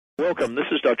Welcome. This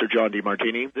is Dr. John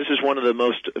DeMartini. This is one of the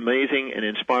most amazing and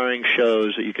inspiring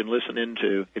shows that you can listen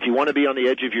into. If you want to be on the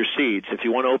edge of your seats, if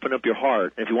you want to open up your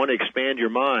heart, if you want to expand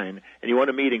your mind, and you want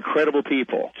to meet incredible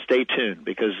people, stay tuned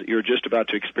because you're just about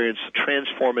to experience a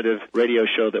transformative radio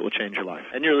show that will change your life.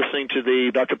 And you're listening to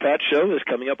the Dr. Pat Show that's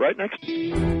coming up right next.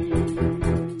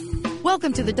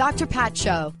 Welcome to the Dr. Pat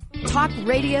Show. Talk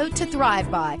radio to thrive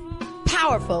by.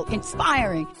 Powerful,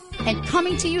 inspiring, and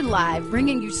coming to you live,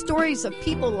 bringing you stories of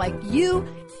people like you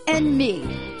and me,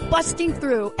 busting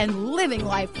through and living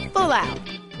life full out.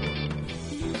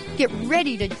 Get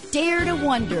ready to dare to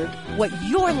wonder what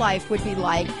your life would be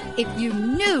like if you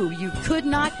knew you could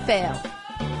not fail.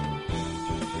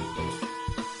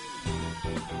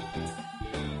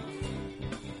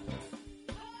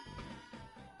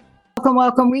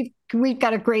 Welcome. We've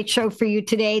got a great show for you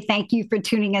today. Thank you for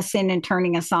tuning us in and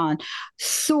turning us on.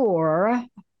 SOAR.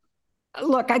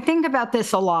 Look, I think about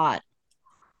this a lot.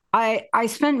 I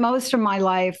spent most of my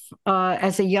life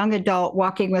as a young adult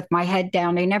walking with my head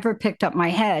down. I never picked up my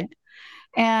head.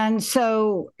 And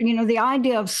so, the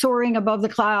idea of soaring above the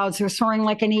clouds or soaring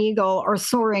like an eagle or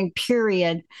soaring,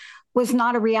 period, was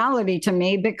not a reality to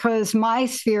me because my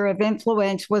sphere of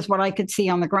influence was what I could see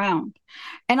on the ground.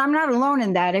 And I'm not alone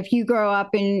in that. If you grow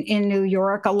up in New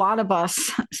York, a lot of us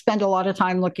spend a lot of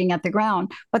time looking at the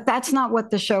ground. But that's not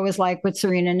what the show is like with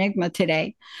Serene Enigma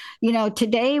today.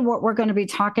 Today, what we're going to be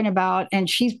talking about, and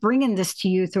she's bringing this to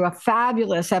you through a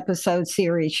fabulous episode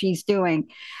series she's doing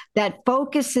that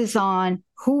focuses on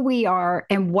who we are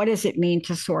and what does it mean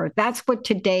to soar. That's what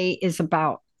today is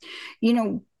about.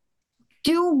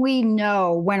 Do we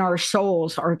know when our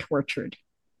souls are tortured?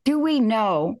 Do we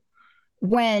know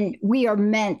when we are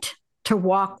meant to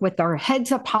walk with our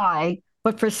heads up high,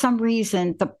 but for some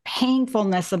reason, the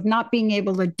painfulness of not being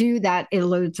able to do that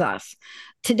eludes us?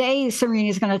 Today, Serene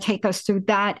is going to take us through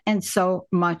that and so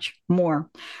much more.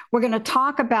 We're going to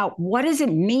talk about what does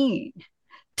it mean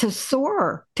to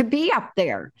soar, to be up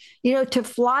there, to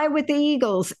fly with the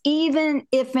eagles, even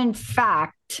if in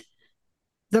fact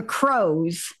the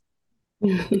crows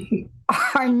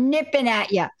are nipping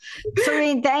at you.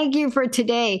 Serene, thank you for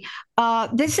today.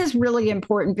 This is really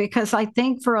important because I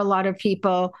think for a lot of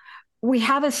people, we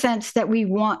have a sense that we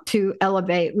want to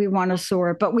elevate, we want to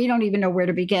soar, but we don't even know where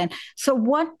to begin. So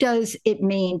what does it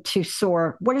mean to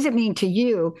soar? What does it mean to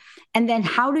you? And then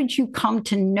how did you come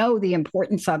to know the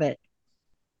importance of it?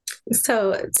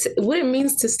 So what it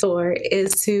means to soar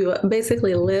is to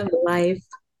basically live life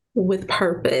with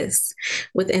purpose,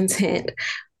 with intent.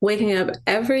 Waking up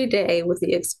every day with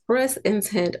the express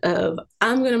intent of,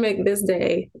 I'm going to make this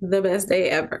day the best day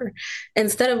ever.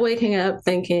 Instead of waking up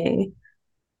thinking,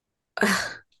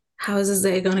 how is this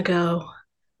day going to go?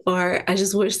 Or I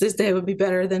just wish this day would be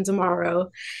better than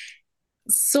tomorrow.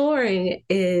 Soaring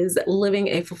is living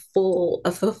a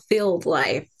fulfilled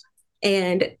life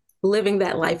and living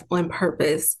that life on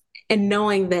purpose and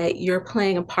knowing that you're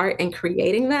playing a part in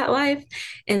creating that life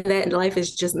and that life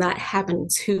is just not happening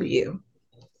to you.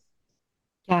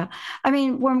 Yeah. I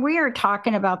mean, when we are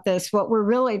talking about this, what we're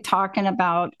really talking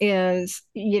about is,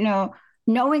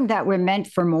 knowing that we're meant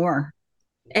for more.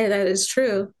 And that is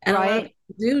true. And right? A lot of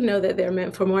people do know that they're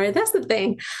meant for more. That's the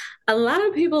thing. A lot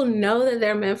of people know that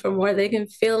they're meant for more. They can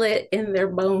feel it in their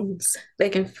bones. They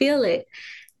can feel it.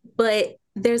 But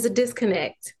there's a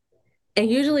disconnect. And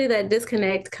usually that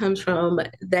disconnect comes from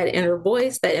that inner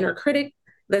voice, that inner critic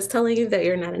that's telling you that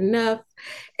you're not enough.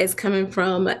 It's coming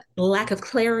from lack of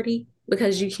clarity,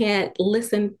 because you can't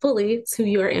listen fully to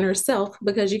your inner self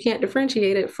because you can't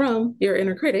differentiate it from your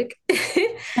inner critic.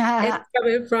 It's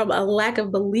coming from a lack of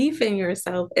belief in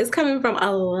yourself. It's coming from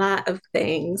a lot of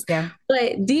things. Yeah.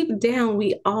 But deep down,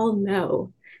 we all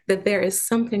know that there is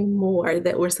something more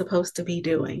that we're supposed to be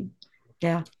doing.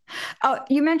 Yeah.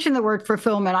 You mentioned the word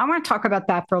fulfillment. I want to talk about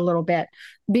that for a little bit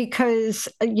because,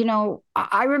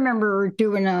 I remember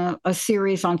doing a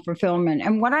series on fulfillment.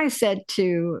 And what I said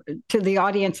to the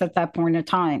audience at that point in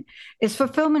time is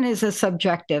fulfillment is a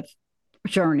subjective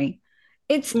journey.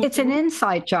 It's an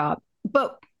inside job.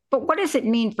 But what does it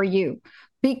mean for you?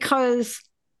 Because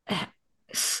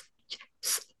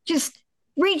just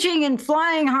reaching and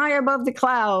flying high above the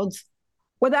clouds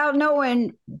without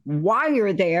knowing why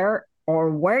you're there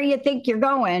or where you think you're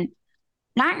going,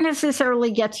 not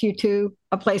necessarily gets you to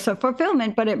a place of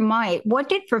fulfillment, but it might. What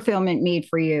did fulfillment mean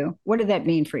for you? What did that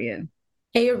mean for you?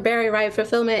 And you're very right.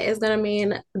 Fulfillment is going to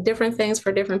mean different things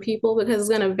for different people because it's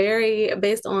going to vary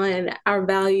based on our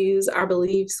values, our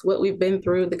beliefs, what we've been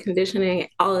through, the conditioning,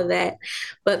 all of that.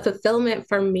 But fulfillment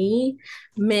for me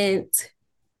meant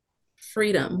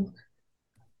freedom.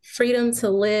 freedom to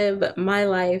live my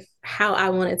life how I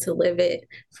wanted to live it,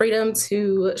 freedom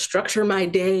to structure my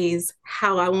days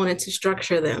how I wanted to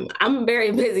structure them. I'm a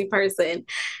very busy person.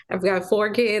 I've got 4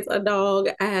 kids, a dog.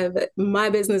 I have my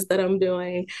business that I'm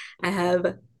doing. I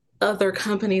have other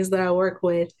companies that I work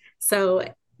with. So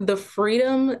the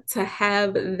freedom to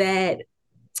have that,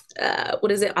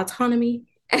 what is it, autonomy?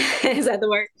 Is that the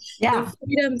word? Yeah. The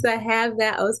freedom to have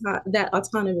that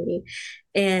autonomy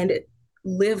and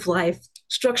live life,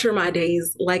 structure my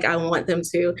days like I want them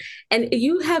to. And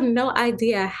you have no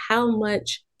idea how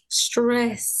much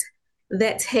stress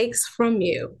that takes from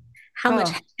you, how much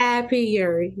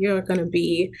happier you're going to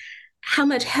be, how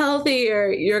much healthier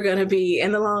you're going to be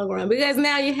in the long run, because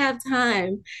now you have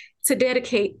time to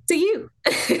dedicate to you.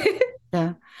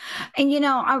 Yeah.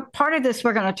 And, part of this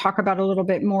we're going to talk about a little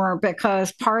bit more,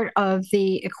 because part of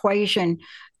the equation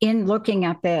in looking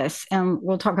at this, and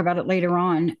we'll talk about it later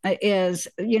on, is,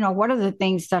 what are the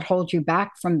things that hold you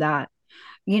back from that?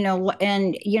 We're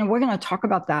going to talk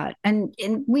about that. And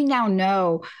we now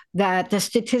know that the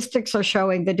statistics are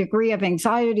showing the degree of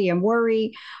anxiety and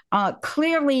worry,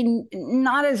 clearly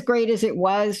not as great as it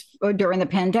was during the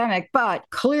pandemic, but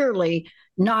clearly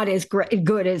not as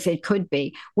good as it could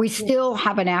be. We still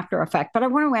have an after effect. But I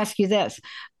want to ask you this.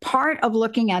 Part of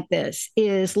looking at this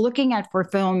is looking at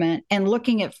fulfillment and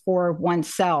looking at for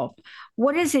oneself.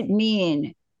 What does it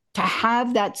mean to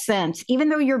have that sense, even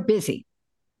though you're busy,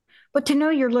 but to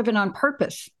know you're living on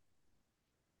purpose?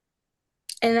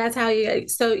 And that's how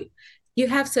you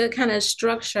have to kind of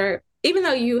structure, even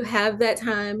though you have that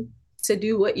time to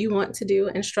do what you want to do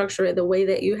and structure it the way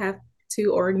that you have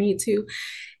to or need to,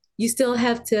 you still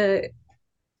have to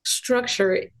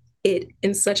structure it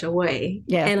in such a way.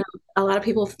 Yeah. And a lot of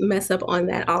people mess up on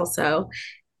that also.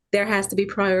 There has to be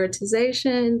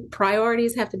prioritization.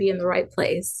 Priorities have to be in the right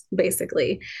place,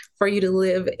 basically, for you to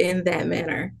live in that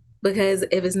manner. Because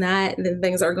if it's not, then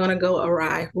things are going to go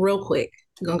awry real quick.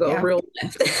 Going to go real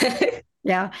left.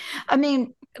 Yeah. I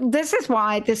mean, this is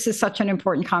why this is such an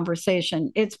important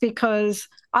conversation. It's because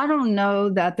I don't know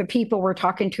that the people we're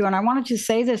talking to, and I wanted to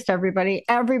say this to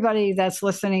everybody that's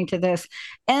listening to this,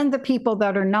 and the people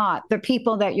that are not, the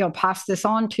people that you'll pass this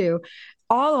on to,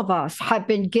 all of us have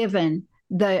been given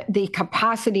the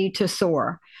capacity to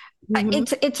soar.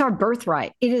 Mm-hmm. It's our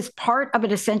birthright. It is part of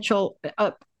an essential,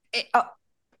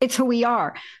 it's who we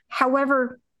are.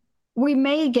 However, we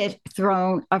may get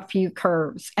thrown a few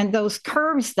curves, and those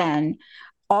curves then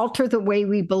alter the way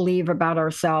we believe about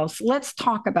ourselves. Let's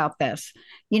talk about this.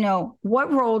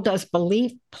 What role does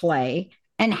belief play,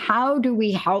 and how do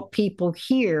we help people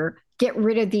here get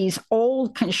rid of these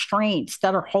old constraints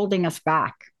that are holding us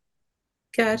back?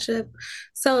 Gotcha.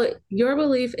 So your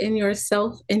belief in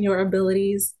yourself and your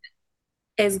abilities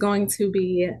is going to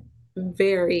be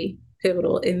very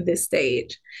pivotal in this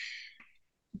stage.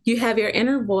 You have your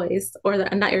inner voice, or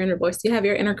not your inner voice, you have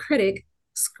your inner critic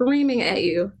screaming at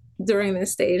you during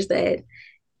this stage that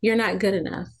you're not good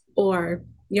enough or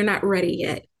you're not ready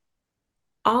yet.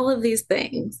 All of these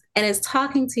things. And it's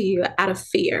talking to you out of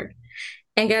fear.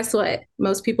 And guess what?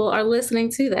 Most people are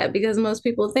listening to that because most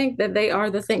people think that they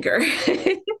are the thinker.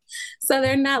 So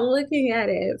they're not looking at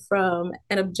it from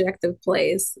an objective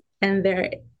place, and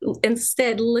they're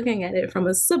instead looking at it from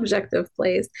a subjective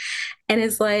place. And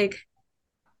it's like,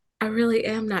 I really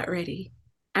am not ready.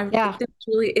 This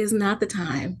really is not the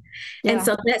time. Yeah. And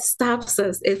so that stops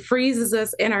us. It freezes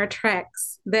us in our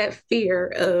tracks, that fear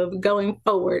of going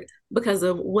forward because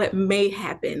of what may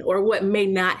happen or what may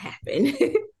not happen.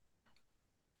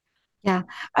 Yeah.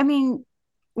 I mean,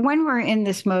 when we're in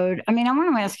this mode, I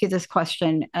want to ask you this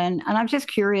question, and I'm just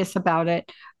curious about it.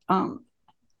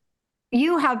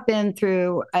 You have been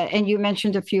through, and you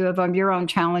mentioned a few of them, your own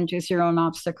challenges, your own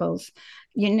obstacles.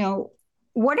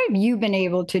 What have you been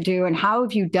able to do, and how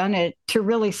have you done it to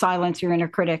really silence your inner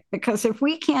critic? Because if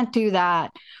we can't do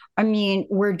that,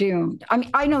 we're doomed.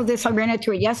 I know this. I ran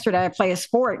into it yesterday. I play a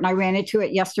sport, and I ran into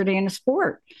it yesterday in a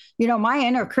sport. My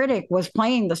inner critic was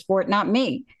playing the sport, not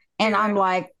me. And I'm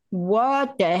like,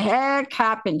 what the heck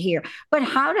happened here? But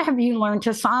how have you learned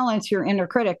to silence your inner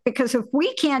critic? Because if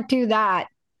we can't do that,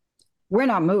 we're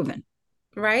not moving.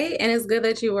 Right. And it's good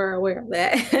that you were aware of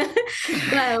that.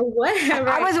 But whatever.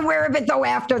 I was aware of it, though,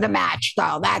 after the match,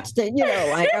 though. That's the,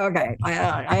 okay.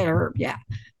 I heard. Yeah.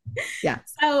 Yeah.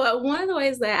 So one of the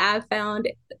ways that I found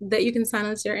that you can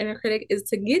silence your inner critic is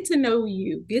to get to know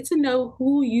you, get to know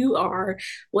who you are,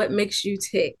 what makes you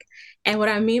tick. And what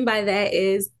I mean by that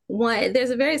is, one,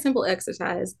 there's a very simple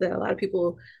exercise that a lot of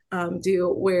people do,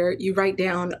 where you write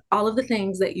down all of the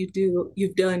things that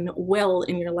you've done well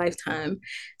in your lifetime.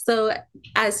 So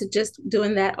I suggest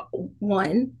doing that,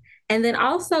 one. And then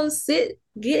also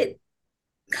get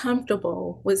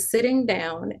comfortable with sitting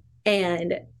down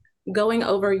and going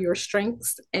over your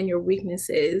strengths and your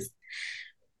weaknesses.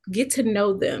 Get to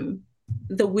know them.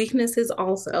 The weaknesses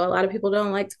also, a lot of people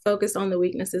don't like to focus on the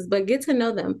weaknesses, but get to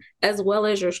know them as well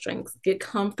as your strengths. Get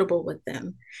comfortable with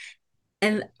them.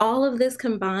 And all of this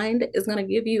combined is going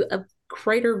to give you a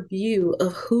greater view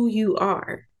of who you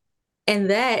are. And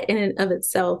that in and of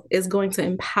itself is going to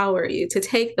empower you to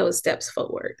take those steps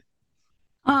forward.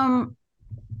 I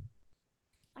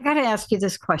got to ask you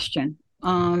this question.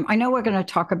 I know we're going to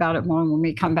talk about it more when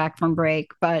we come back from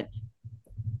break, but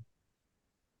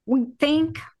we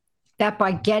think that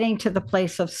by getting to the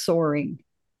place of soaring,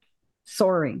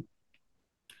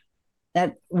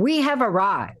 that we have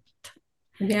arrived.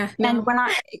 Yeah. No. And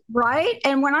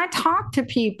when I talk to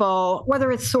people,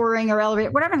 whether it's soaring or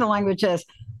elevate, whatever the language is,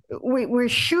 we're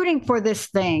shooting for this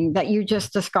thing that you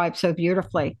just described so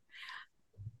beautifully.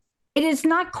 It is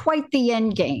not quite the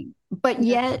end game, but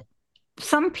yet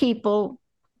some people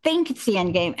think it's the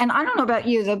end game. And I don't know about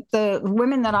you, the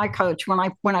women that I coach, when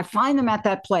I find them at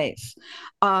that place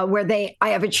where I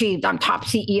have achieved, I'm top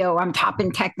CEO, I'm top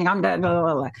in tech, I'm blah, blah,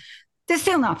 blah, blah, they're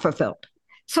still not fulfilled.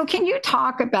 So can you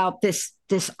talk about this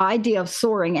idea of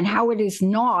soaring and how it is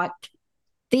not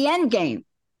the end game?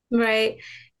 Right.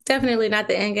 Definitely not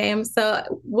the end game. So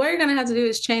what you're going to have to do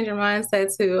is change your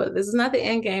mindset to this is not the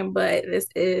end game, but this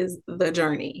is the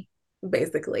journey,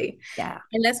 basically. Yeah.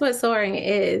 And that's what soaring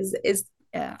is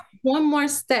one more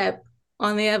step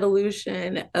on the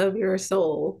evolution of your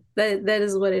soul. That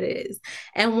is what it is.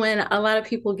 And when a lot of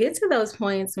people get to those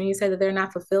points, when you say that they're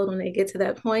not fulfilled when they get to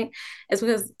that point, it's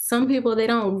because some people, they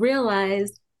don't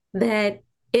realize that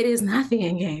it is not the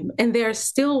end game. And there's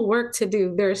still work to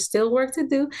do. There's still work to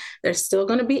do. There's still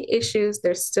going to be issues.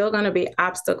 There's still going to be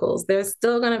obstacles. There's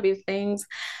still going to be things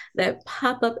that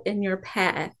pop up in your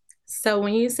path. So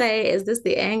when you say, is this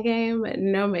the end game?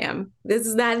 No, ma'am. This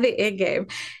is not the end game.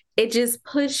 It just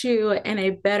puts you in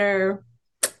a better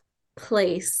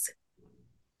place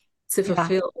to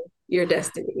fulfill your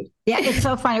destiny. Yeah, it's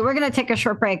so funny. We're going to take a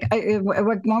short break.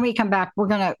 When we come back, we're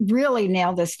going to really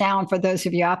nail this down for those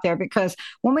of you out there, because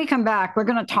when we come back, we're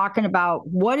going to talk about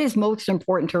what is most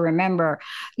important to remember.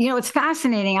 You know, it's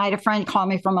fascinating. I had a friend call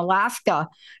me from Alaska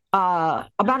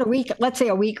about a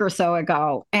week or so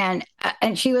ago. And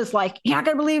she was like, you're not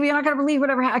going to believe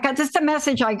whatever. I got just a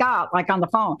message I got like on the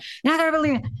phone. You're not going to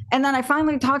believe it. And then I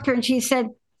finally talked to her and she said,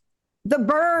 the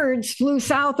birds flew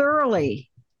south early.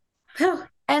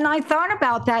 And I thought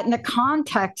about that in the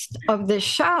context of this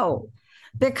show,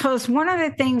 because one of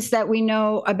the things that we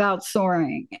know about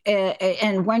soaring,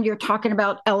 and when you're talking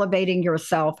about elevating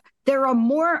yourself, there are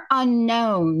more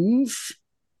unknowns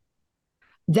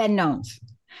than knowns.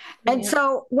 Yeah. And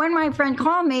so when my friend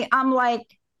called me, I'm like,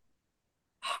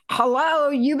 hello,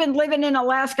 you've been living in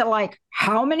Alaska like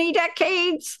how many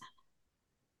decades?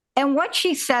 And what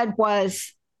she said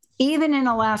was, even in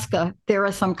Alaska, there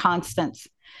are some constants.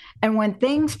 And when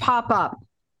things pop up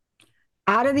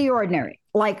out of the ordinary,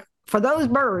 like for those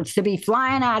birds to be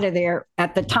flying out of there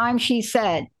at the time she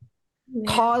said,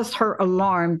 caused her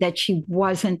alarm that she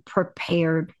wasn't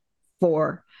prepared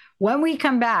for. When we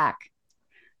come back,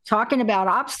 talking about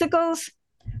obstacles,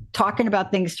 talking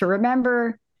about things to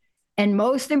remember, and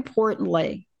most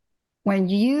importantly, when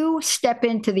you step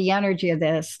into the energy of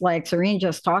this, like Serene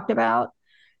just talked about,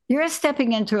 you're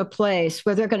stepping into a place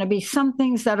where there are going to be some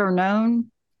things that are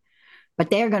known, but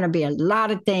there are going to be a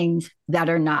lot of things that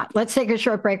are not. Let's take a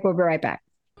short break. We'll be right back.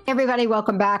 Everybody,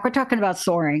 welcome back. We're talking about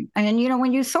soaring. And, you know,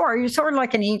 when you soar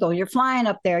like an eagle. You're flying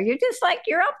up there. You're just like,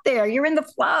 you're up there. You're in the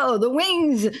flow, the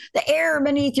wings, the air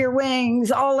beneath your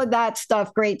wings, all of that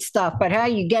stuff, great stuff. But how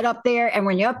you get up there, and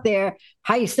when you're up there,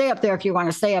 how you stay up there if you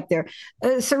want to stay up there.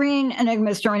 Serene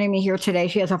Enigma is joining me here today.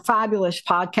 She has a fabulous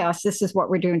podcast. This is what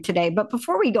we're doing today. But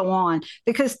before we go on,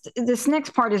 because this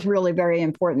next part is really very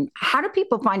important, how do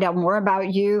people find out more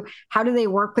about you? How do they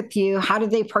work with you? How do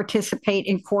they participate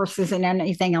in courses and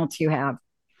anything else you have?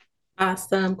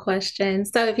 Awesome question.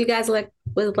 So if you guys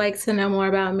would like to know more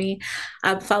about me,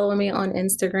 follow me on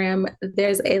Instagram.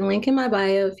 There's a link in my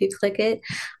bio. If you click it,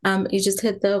 you just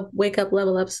hit the Wake Up,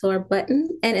 Level Up, SOAR button,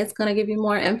 and it's going to give you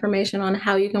more information on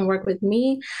how you can work with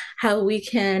me, how we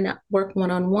can work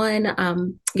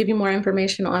one-on-one, give you more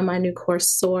information on my new course,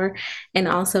 SOAR, and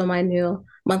also my new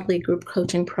monthly group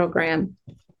coaching program.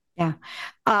 Yeah.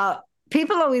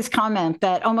 People always comment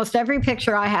that almost every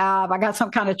picture I have, I got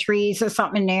some kind of trees or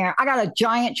something in there. I got a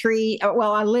giant tree.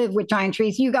 Well, I live with giant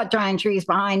trees. You got giant trees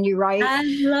behind you, right? I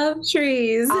love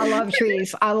trees. I love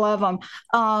trees. I love them.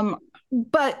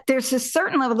 but there's a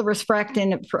certain level of respect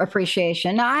and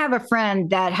appreciation. Now, I have a friend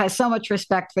that has so much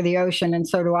respect for the ocean, and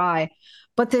so do I.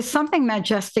 But there's something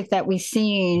majestic that we've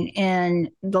seen in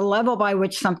the level by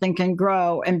which something can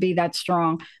grow and be that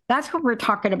strong. That's what we're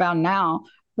talking about now.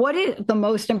 What is the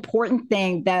most important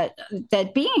thing that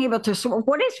being able to soar,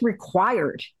 what is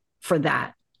required for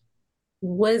that?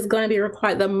 What is going to be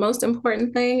required? The most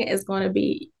important thing is going to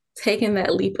be taking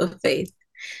that leap of faith.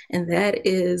 And that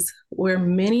is where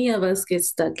many of us get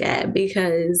stuck at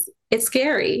because it's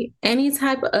scary. Any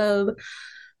type of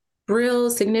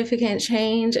real significant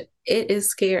change, it is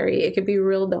scary. It can be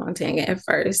real daunting at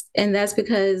first. And that's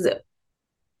because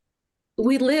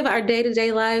we live our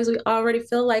day-to-day lives. We already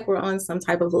feel like we're on some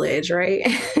type of ledge, right?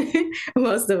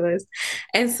 Most of us.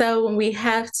 And so when we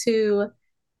have to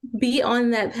be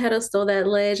on that pedestal, that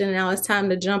ledge, and now it's time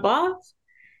to jump off,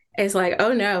 it's like,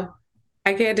 oh no,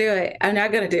 I can't do it. I'm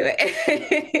not going to do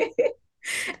it.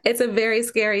 It's a very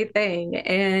scary thing.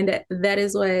 And that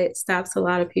is what stops a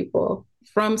lot of people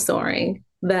from soaring,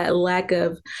 that lack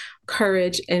of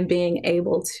courage and being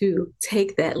able to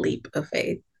take that leap of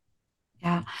faith.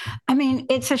 Yeah. I mean,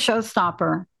 it's a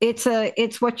showstopper.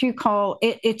 It's what you call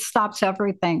it stops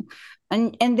everything.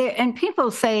 And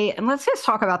people say, and let's just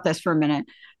talk about this for a minute.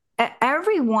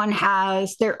 Everyone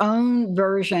has their own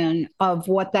version of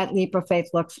what that leap of faith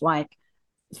looks like.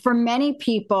 For many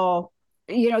people,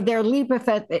 their leap of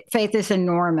faith is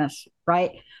enormous,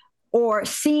 right? Or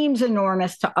seems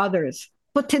enormous to others.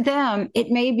 But to them, it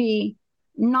may be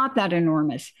not that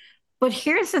enormous. But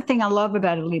here's the thing I love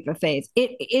about a leap of faith.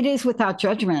 It is without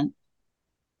judgment.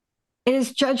 It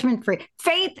is judgment free.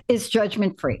 Faith is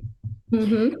judgment free.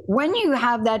 Mm-hmm. When you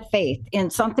have that faith in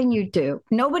something you do,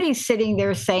 nobody's sitting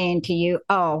there saying to you,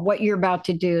 oh, what you're about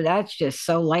to do, that's just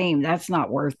so lame. That's not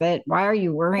worth it. Why are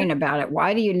you worrying about it?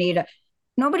 Why do you need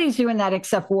Nobody's doing that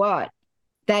except what?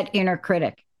 That inner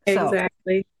critic.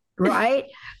 Exactly. Right?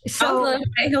 So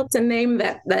I helped to name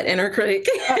that inner critic.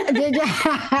 Give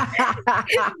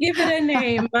it a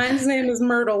name. Mine's name is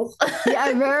Myrtle.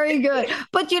 Yeah, very good.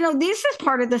 But this is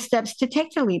part of the steps to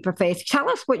take the leap of faith. Tell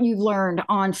us what you've learned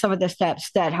on some of the steps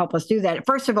that help us do that.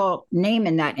 First of all,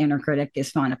 naming that inner critic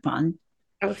is kind of fun.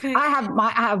 Okay. I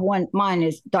have one. Mine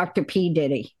is Dr. P.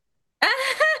 Diddy.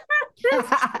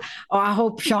 Oh, I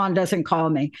hope Sean doesn't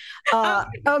call me.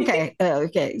 Okay.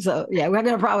 So yeah, we're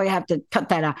going to probably have to cut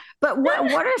that out. But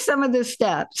what are some of the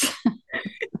steps?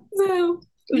 So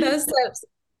those steps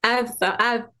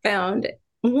I've found,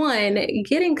 one,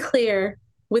 getting clear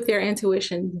with your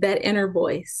intuition, that inner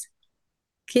voice.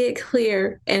 Get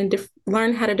clear and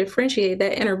learn how to differentiate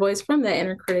that inner voice from that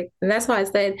inner critic. And that's why I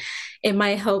said it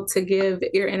might help to give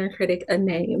your inner critic a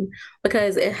name,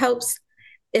 because it helps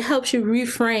you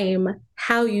reframe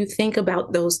how you think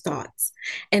about those thoughts.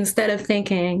 Instead of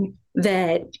thinking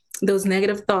that those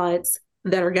negative thoughts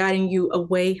that are guiding you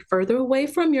further away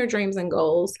from your dreams and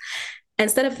goals,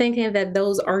 instead of thinking that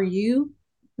those are you,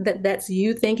 that's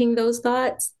you thinking those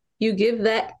thoughts, you give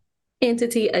that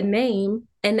entity a name,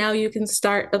 and now you can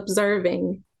start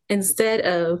observing instead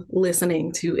of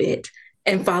listening to it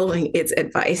and following its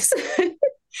advice.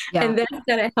 Yeah. And that's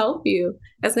going to help you.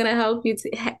 That's going to help you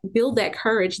to build that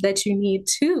courage that you need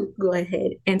to go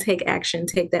ahead and take action,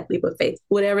 take that leap of faith,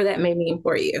 whatever that may mean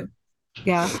for you.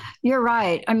 Yeah, you're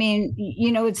right. I mean,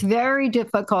 it's very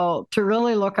difficult to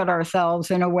really look at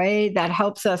ourselves in a way that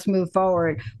helps us move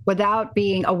forward without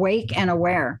being awake and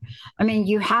aware. I mean,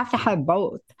 you have to have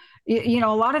both. A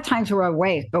lot of times we're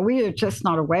awake, but we are just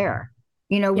not aware.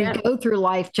 We go through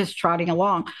life just trotting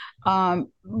along.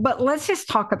 But let's just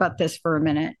talk about this for a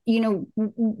minute.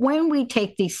 When we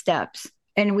take these steps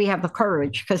and we have the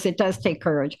courage, because it does take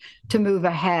courage to move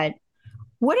ahead,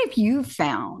 what have you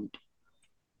found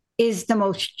is the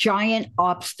most giant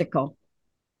obstacle,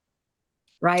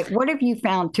 right? What have you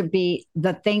found to be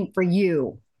the thing for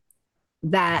you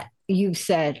that you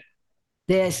said,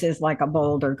 this is like a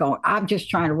boulder going, I'm just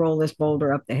trying to roll this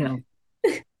boulder up the hill.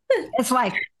 It's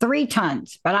like 3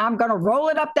 tons, but I'm going to roll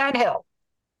it up that hill.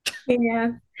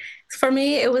 Yeah. For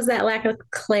me, it was that lack of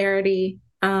clarity.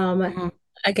 Again,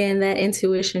 that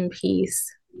intuition piece.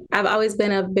 I've always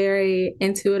been a very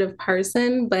intuitive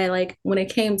person, but like when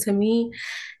it came to me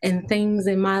and things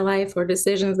in my life or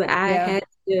decisions that I had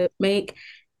to make,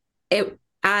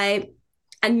 I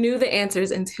knew the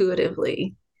answers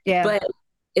intuitively. Yeah. But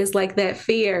it's like that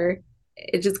fear,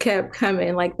 it just kept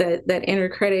coming, like that inner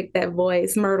critic, that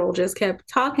voice, Myrtle, just kept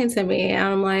talking to me. And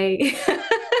I'm like,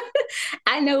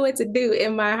 I know what to do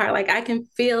in my heart. Like I can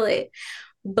feel it.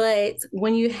 But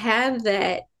when you have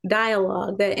that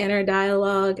dialogue, that inner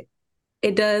dialogue,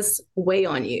 it does weigh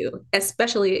on you,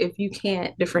 especially if you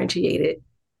can't differentiate it.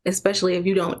 especially if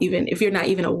you're not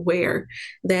even aware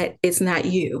that it's not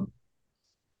you.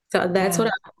 So that's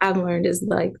what I've learned is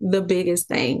like the biggest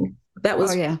thing. That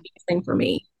was the biggest thing for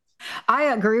me. I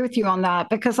agree with you on that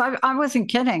because I wasn't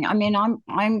kidding. I mean,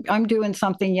 I'm doing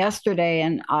something yesterday,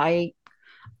 and I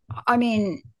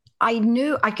mean, I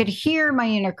knew I could hear my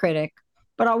inner critic,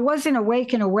 but I wasn't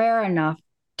awake and aware enough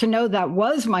to know that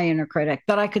was my inner critic,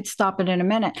 that I could stop it in a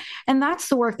minute. And that's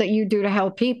the work that you do to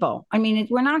help people. I mean,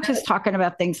 we're not just talking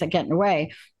about things that get in the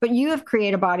way, but you have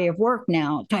created a body of work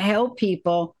now to help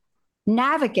people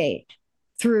navigate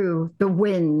through the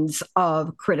winds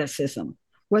of criticism,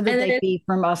 whether they be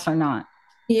from us or not.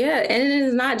 Yeah. And it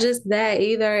is not just that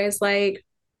either. It's like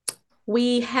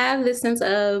we have this sense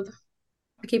of,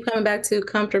 I keep coming back to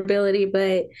comfortability,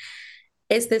 but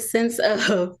it's this sense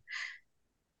of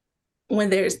when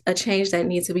there's a change that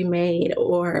needs to be made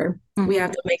or we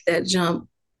have to make that jump.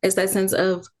 It's that sense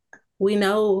of we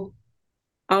know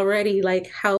already like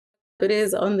how it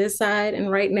is on this side and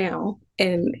right now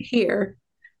and here.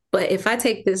 But if I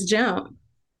take this jump,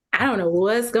 I don't know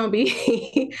what's going to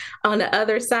be on the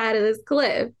other side of this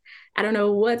cliff. I don't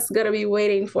know what's going to be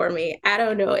waiting for me. I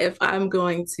don't know if I'm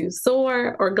going to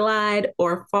soar or glide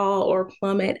or fall or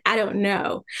plummet. I don't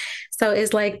know. So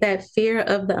it's like that fear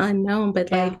of the unknown,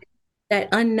 but like that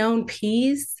unknown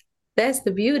piece, that's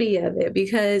the beauty of it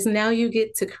because now you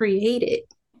get to create it.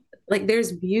 Like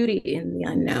there's beauty in the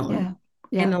unknown. Yeah.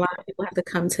 Yeah. And a lot of people have to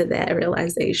come to that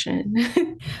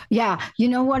realization. Yeah. You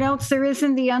know what else there is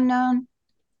in the unknown?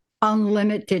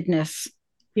 Unlimitedness.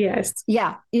 Yes.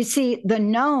 Yeah. You see, the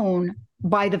known,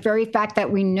 by the very fact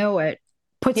that we know it,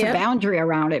 puts a boundary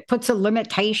around it, puts a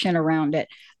limitation around it.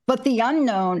 But the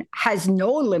unknown has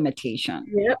no limitation.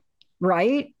 Yep.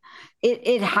 Right?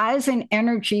 It has an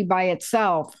energy by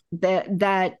itself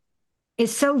that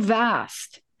is so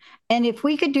vast. And if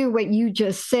we could do what you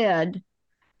just said,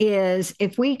 is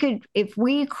if we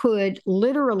could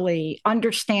literally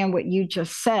understand what you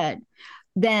just said,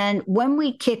 then when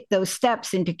we kick those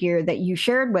steps into gear that you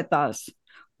shared with us,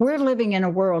 we're living in a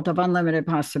world of unlimited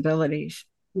possibilities.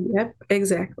 Yep,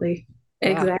 exactly.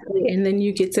 Exactly. And then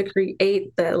you get to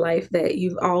create that life that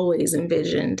you've always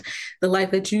envisioned, the life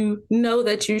that you know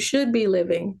that you should be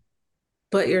living,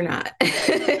 but you're not.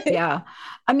 Yeah.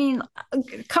 I mean, a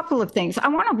couple of things. I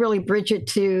want to really bridge it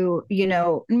to,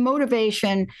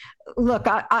 motivation. Look,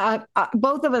 I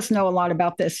both of us know a lot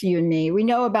about this, you and me. We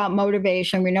know about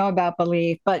motivation, we know about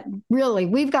belief, but really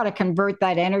we've got to convert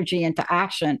that energy into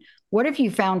action. What have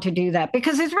you found to do that?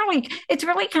 Because it's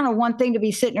really kind of one thing to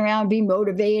be sitting around, be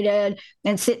motivated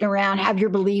and sitting around, have your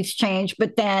beliefs change,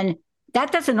 but then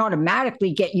that doesn't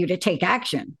automatically get you to take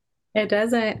action. It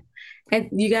doesn't. And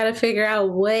you got to figure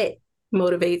out what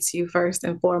motivates you first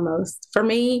and foremost. For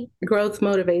me, growth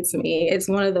motivates me. It's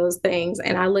one of those things.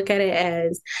 And I look at it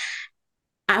as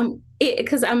I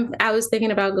was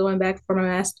thinking about going back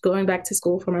to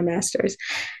school for my master's.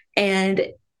 And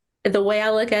the way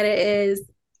I look at it is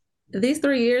these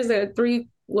 3 years, or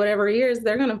whatever years,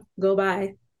 they're going to go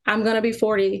by. I'm going to be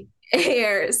 40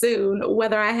 here soon,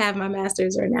 whether I have my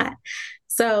master's or not.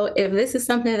 So if this is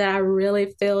something that I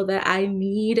really feel that I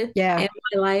need in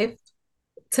my life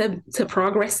to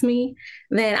progress me,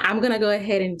 then I'm going to go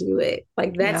ahead and do it.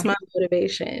 Like that's my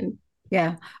motivation.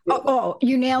 Yeah. Oh,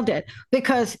 you nailed it.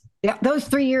 Because those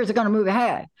 3 years are going to move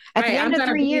ahead. At the end of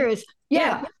 3 years.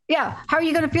 Yeah. How are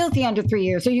you going to feel at the end of 3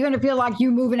 years? Are you going to feel like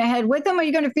you moving ahead with them? Or are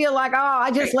you going to feel like, oh,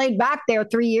 I just laid back there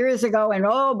 3 years ago and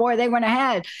oh boy, they went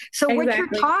ahead. So what you're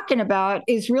talking about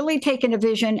is really taking a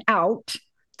vision out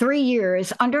 3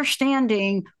 years,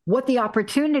 understanding what the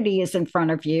opportunity is in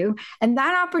front of you. And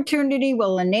that opportunity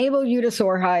will enable you to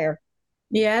soar higher.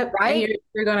 Yep. Right. And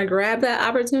you're going to grab that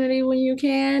opportunity when you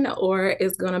can, or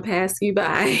it's going to pass you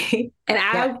by. And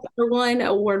I, for one,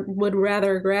 would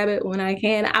rather grab it when I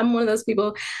can. I'm one of those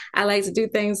people, I like to do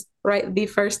things right the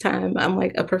first time. I'm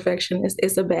like a perfectionist.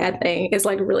 It's a bad thing. It's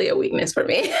like really a weakness for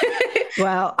me.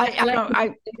 Well,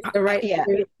 the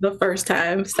first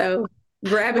time. So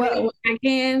grabbing it when I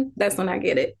can, that's when I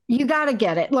get it. You got to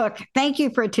get it. Look, thank you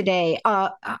for today.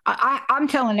 I'm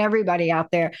telling everybody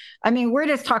out there, I mean, we're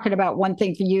just talking about one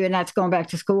thing for you, and that's going back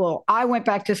to school. I went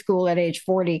back to school at age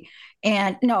 40.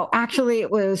 And no, actually, it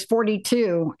was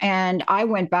 42. And I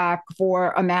went back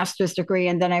for a master's degree,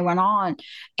 and then I went on.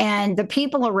 And the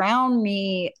people around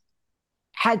me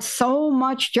had so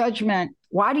much judgment.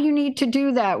 Why do you need to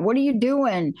do that? What are you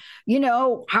doing?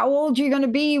 How old are you going to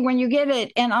be when you get it?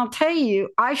 And I'll tell you,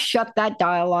 I shut that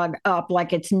dialogue up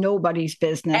like it's nobody's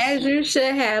business. As you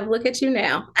should have. Look at you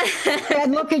now.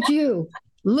 And look at you.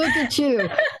 Look at you.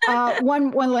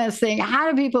 One last thing. How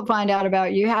do people find out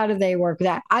about you? How do they work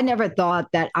that? I never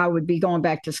thought that I would be going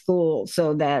back to school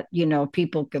so that,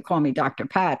 people could call me Dr.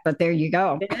 Pat, but there you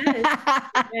go. Yes.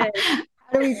 Yes.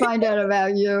 How do we find out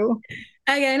about you?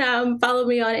 Again, follow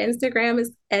me on Instagram. It's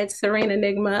at Serene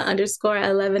Enigma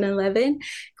 _1111.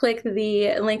 Click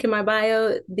the link in my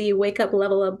bio. The Wake Up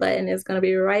Level Up button is going to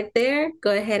be right there.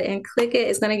 Go ahead and click it.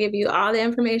 It's going to give you all the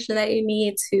information that you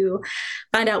need to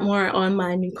find out more on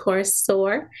my new course,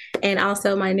 SOAR, and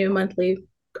also my new monthly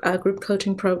group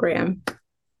coaching program.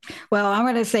 Well, I'm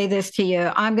going to say this to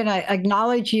you. I'm going to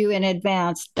acknowledge you in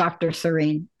advance, Dr.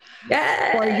 Serene,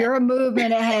 for your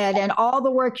movement ahead and all the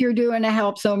work you're doing to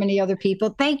help so many other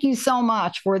people. Thank you so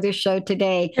much for this show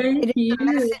today. It is a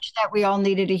message that we all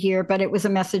needed to hear, but it was a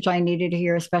message I needed to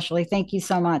hear especially. Thank you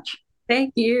so much.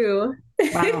 Thank you.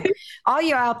 Wow. All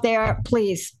you out there,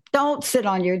 please don't sit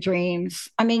on your dreams.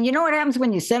 I mean, you know what happens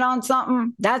when you sit on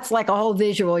something? That's like a whole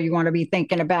visual you want to be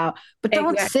thinking about, but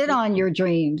don't sit on your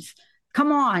dreams.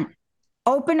 Come on,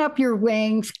 open up your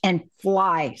wings and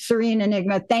fly. Serene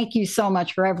Enigma, thank you so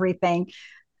much for everything.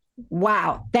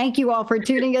 Wow. Thank you all for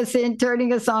tuning us in,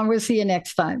 turning us on. We'll see you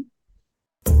next time.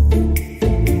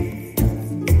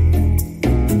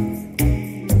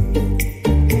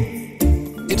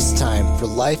 It's time for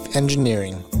Life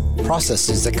Engineering,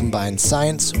 processes that combine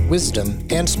science, wisdom,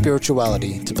 and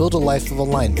spirituality to build a life of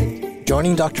alignment.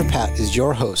 Joining Dr. Pat is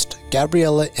your host,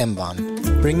 Gabriella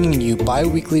Mbon, bringing you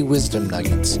bi-weekly wisdom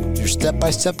nuggets, your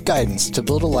step-by-step guidance to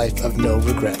build a life of no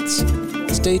regrets.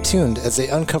 Stay tuned as they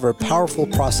uncover powerful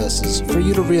processes for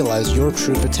you to realize your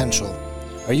true potential.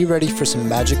 Are you ready for some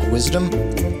magic wisdom?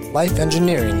 Life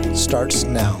Engineering starts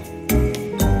now.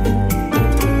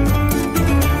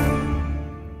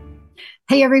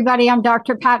 Hey, everybody, I'm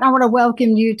Dr. Pat, and I want to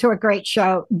welcome you to a great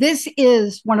show. This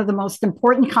is one of the most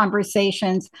important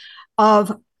conversations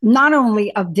of not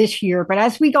only of this year, but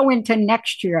as we go into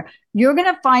next year, you're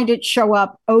going to find it show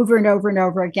up over and over and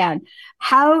over again.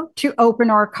 How to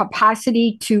open our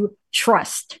capacity to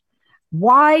trust.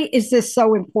 Why is this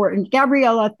so important?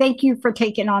 Gabriella, thank you for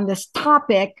taking on this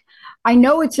topic. I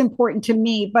know it's important to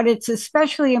me, but it's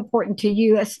especially important to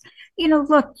you. As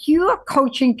look, you are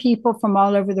coaching people from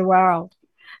all over the world,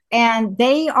 and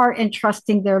they are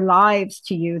entrusting their lives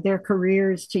to you, their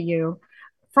careers to you.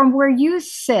 From where you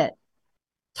sit,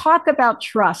 talk about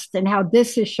trust and how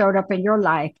this has showed up in your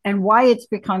life and why it's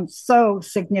become so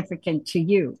significant to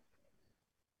you.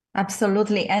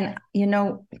 Absolutely. And,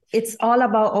 it's all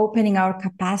about opening our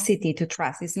capacity to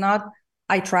trust. It's not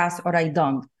I trust or I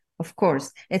don't. Of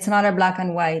course, it's not a black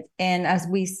and white. And as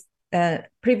we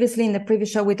previously in the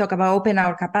previous show, we talked about open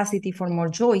our capacity for more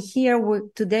joy. Here,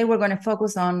 today, we're going to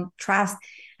focus on trust.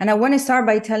 And I want to start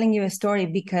by telling you a story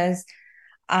because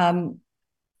we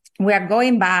are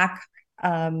going back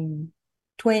we're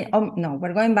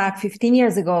going back 15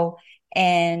 years ago,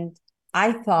 and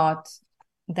I thought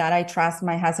that I trust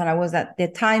my husband. I was at the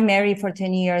time married for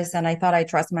 10 years, and I thought I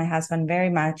trust my husband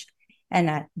very much. And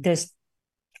I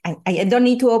don't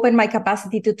need to open my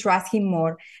capacity to trust him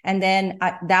more. And then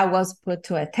that was put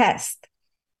to a test.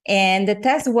 And the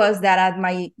test was that at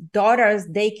my daughter's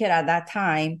daycare at that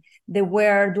time, they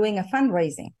were doing a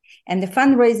fundraising. And the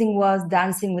fundraising was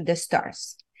Dancing with the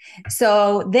Stars.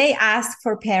 So they asked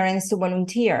for parents to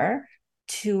volunteer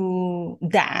to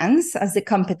dance as a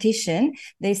competition.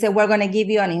 They said, we're going to give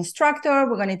you an instructor,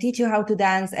 we're going to teach you how to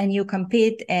dance, and you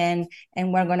compete, and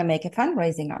we're going to make a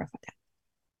fundraising out of that.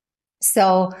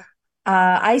 So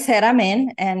I said, I'm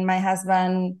in, and my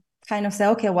husband kind of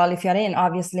said, okay, well, if you're in,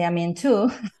 obviously I'm in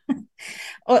too.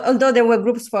 Although there were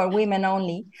groups for women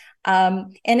only.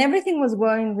 And everything was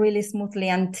going really smoothly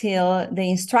until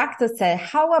the instructor said,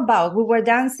 how about, we were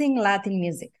dancing Latin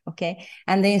music, okay?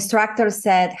 And the instructor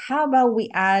said, how about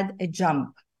we add a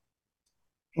jump?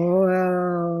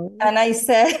 Wow. And I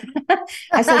said,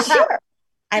 sure.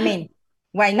 I mean,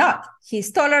 why not?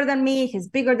 He's taller than me. He's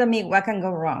bigger than me. What can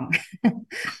go wrong?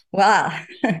 Well,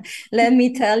 let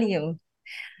me tell you,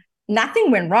 nothing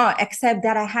went wrong, except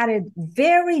that I had a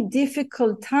very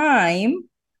difficult time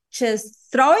just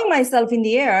throwing myself in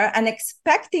the air and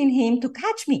expecting him to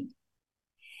catch me.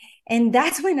 And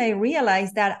that's when I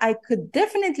realized that I could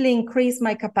definitely increase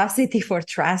my capacity for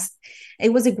trust.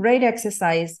 It was a great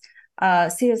exercise.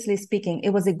 Seriously speaking, it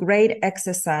was a great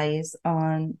exercise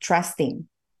on trusting.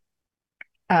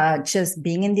 Just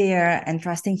being in the air and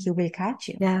trusting he will catch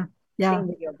you. Yeah. Trusting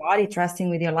with your body, trusting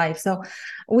with your life. So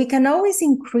we can always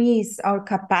increase our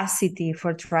capacity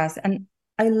for trust. And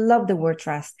I love the word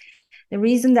trust. The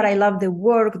reason that I love the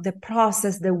work, the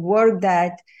process, the work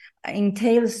that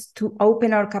entails to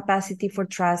open our capacity for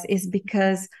trust is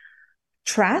because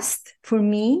trust for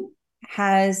me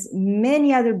has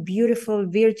many other beautiful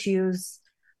virtues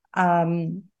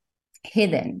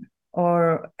hidden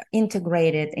or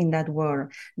integrated in that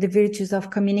word. The virtues of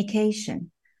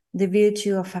communication, the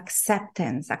virtue of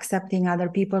acceptance, accepting other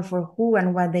people for who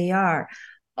and what they are,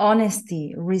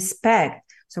 honesty, respect.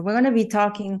 So we're going to be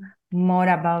talking more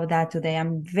about that today.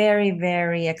 I'm very,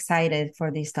 very excited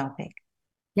for this topic.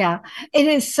 Yeah, it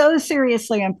is so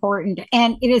seriously important,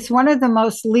 and it is one of the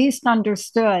most least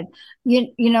understood.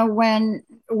 When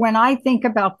I think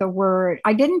about the word,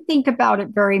 I didn't think about it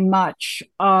very much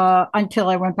until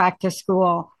I went back to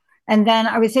school, and then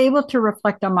I was able to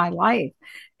reflect on my life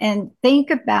and think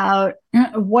about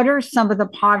what are some of the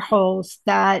potholes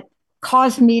that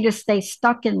caused me to stay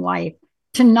stuck in life,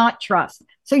 to not trust.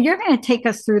 So you're going to take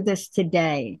us through this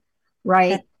today,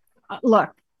 right?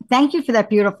 Look. Thank you for that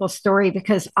beautiful story,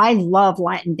 because I love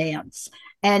Latin dance.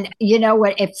 And you know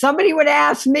what? If somebody would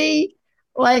ask me,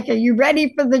 like, are you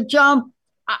ready for the jump?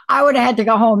 I would have had to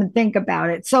go home and think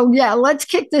about it. So, yeah, let's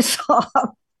kick this off.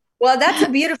 Well, that's a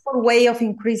beautiful way of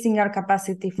increasing our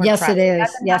capacity for yes, trust. it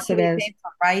is. Yes, it is.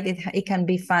 Painful, right? It can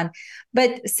be fun.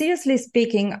 But seriously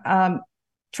speaking,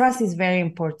 trust is very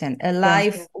important. A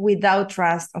life without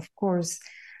trust, of course,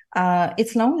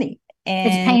 it's lonely. And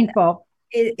it's painful.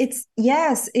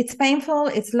 It's painful,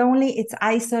 it's lonely, it's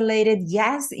isolated.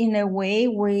 Yes, in a way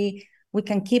it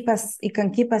can keep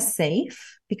us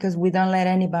safe because we don't let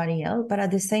anybody else, but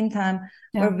at the same time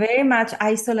we're very much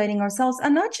isolating ourselves,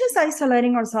 and not just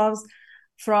isolating ourselves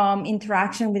from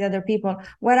interaction with other people.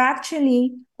 We're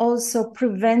actually also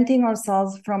preventing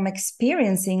ourselves from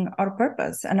experiencing our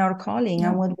purpose and our calling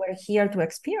and what we're here to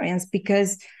experience,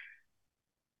 because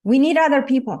we need other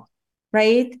people.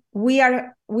 Right?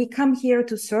 We come here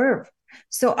to serve.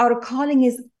 So our calling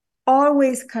is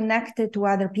always connected to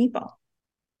other people.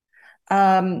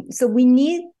 So we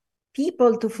need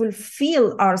people to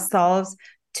fulfill ourselves,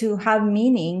 to have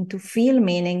meaning, to feel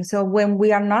meaning. So when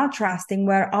we are not trusting,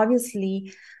 we're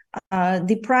obviously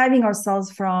depriving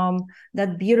ourselves from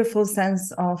that beautiful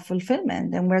sense of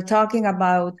fulfillment. And we're talking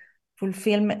about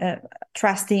fulfillment,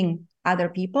 trusting other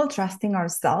people, trusting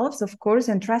ourselves, of course,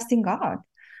 and trusting God.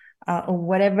 Or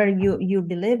whatever you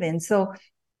believe in. So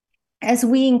as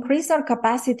we increase our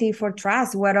capacity for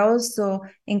trust, we're also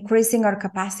increasing our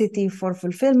capacity for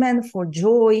fulfillment, for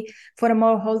joy, for a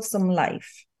more wholesome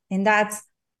life. And that's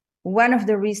one of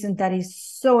the reasons that is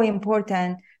so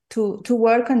important to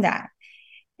work on that.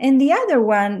 And the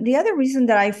other reason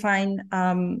that I find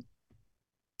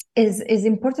is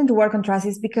important to work on trust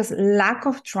is because lack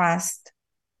of trust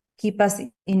keep us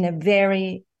in a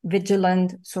very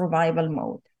vigilant survival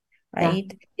mode.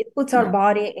 Right? It puts our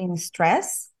body in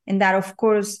stress, and that, of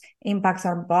course, impacts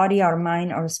our body, our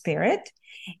mind, our spirit.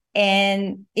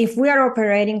 And if we are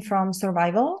operating from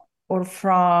survival or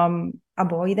from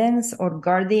avoidance or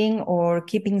guarding or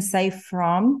keeping safe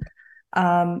from,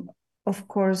 of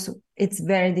course, it's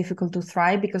very difficult to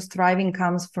thrive, because thriving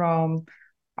comes from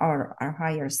our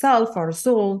higher self, our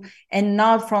soul, and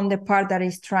not from the part that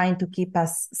is trying to keep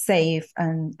us safe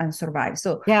and survive.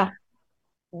 So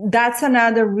that's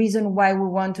another reason why we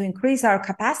want to increase our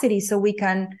capacity, so we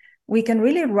can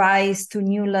really rise to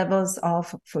new levels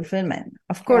of fulfillment.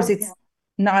 Of course, it's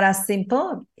not as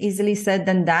simple, easily said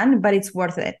than done, but it's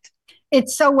worth it.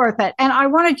 It's so worth it. And I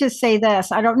want to just say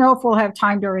this. I don't know if we'll have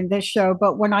time during this show,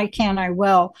 but when I can, I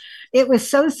will. It was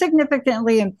so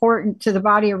significantly important to the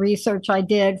body of research I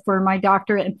did for my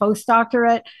doctorate and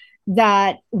postdoctorate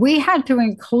that we had to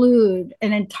include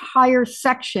an entire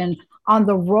section on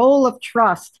the role of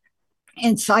trust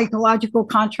in psychological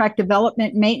contract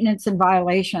development, maintenance, and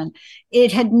violation.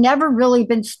 It had never really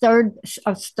been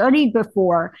studied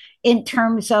before in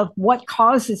terms of what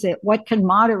causes it, what can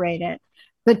moderate it,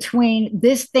 between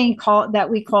this thing that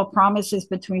we call promises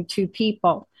between two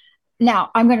people.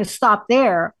 Now, I'm going to stop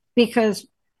there, because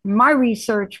my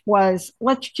research was,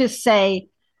 let's just say,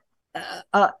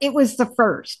 it was the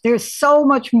first. There's so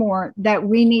much more that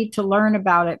we need to learn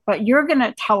about it, but you're going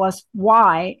to tell us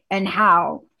why and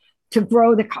how to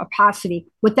grow the capacity.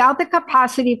 Without the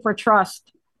capacity for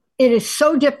trust, it is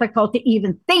so difficult to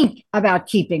even think about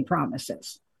keeping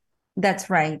promises. That's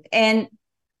right. And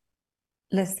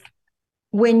listen,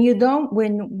 when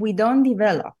we don't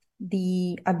develop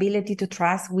the ability to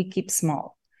trust, we keep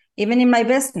small. Even in my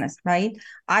business, right?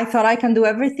 I thought I can do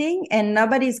everything and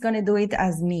nobody's going to do it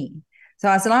as me. So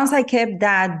as long as I kept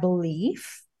that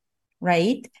belief,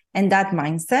 right, and that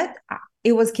mindset,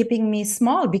 it was keeping me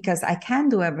small, because I can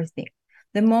do everything.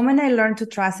 The moment I learn to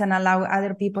trust and allow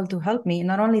other people to help me,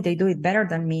 not only they do it better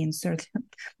than me in certain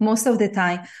most of the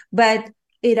time, but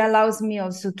it allows me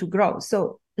also to grow.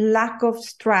 So lack of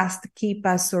trust keep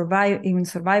us in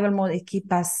survival mode. It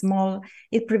keep us small.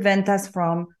 It prevents us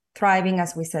from thriving,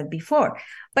 as we said before.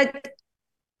 But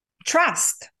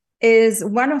trust is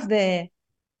one of the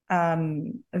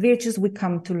virtues we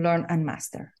come to learn and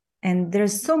master. And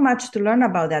there's so much to learn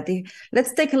about that.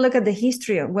 Let's take a look at the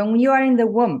history of when you are in the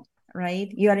womb, right?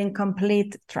 You are in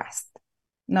complete trust.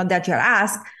 Not that you're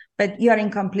asked, but you are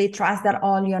in complete trust that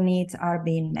all your needs are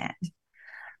being met.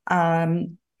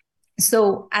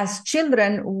 So as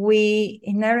children, we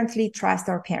inherently trust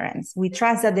our parents. We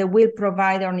trust that they will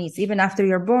provide our needs. Even after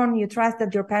you're born, you trust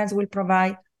that your parents will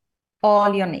provide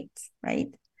all your needs, right?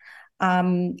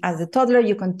 As a toddler,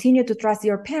 you continue to trust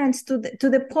your parents to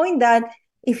the point that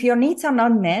if your needs are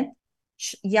not met,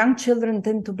 young children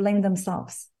tend to blame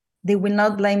themselves. They will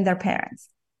not blame their parents,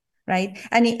 right?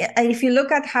 And if you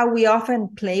look at how we often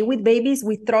play with babies,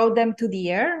 we throw them to the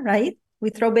air, right?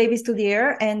 We throw babies to the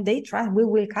air and they trust we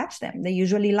will catch them. They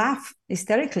usually laugh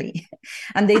hysterically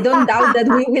and they don't doubt that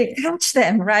we will catch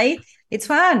them, right? It's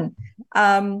fun.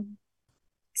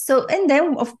 So, and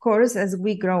then of course, as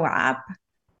we grow up,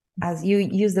 as you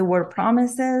use the word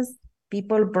promises,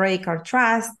 people break our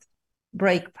trust,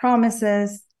 break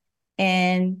promises,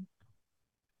 and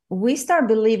we start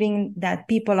believing that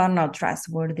people are not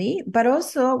trustworthy, but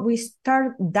also we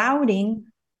start doubting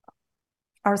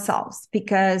ourselves,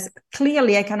 because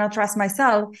clearly I cannot trust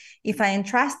myself if I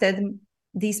entrusted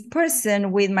this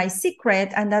person with my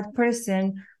secret and that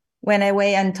person went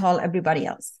away and told everybody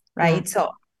else, right? So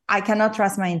I cannot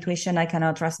trust my intuition, I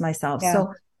cannot trust myself.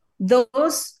 So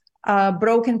those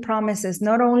broken promises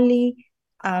not only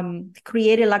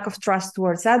create a lack of trust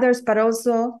towards others, but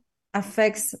also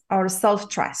affects our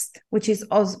self-trust, which is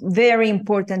also very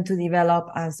important to develop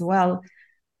as well,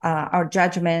 our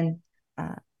judgment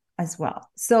as well.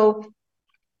 So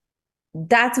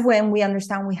that's when we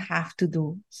understand we have to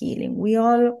do healing. We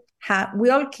all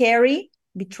carry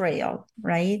betrayal,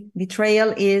 right?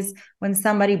 Betrayal is when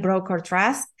somebody broke our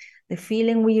trust. The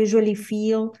feeling we usually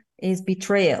feel is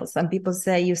betrayal. Some people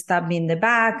say, you stabbed me in the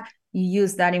back, you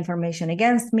use that information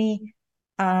against me.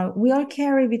 We all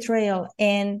carry betrayal,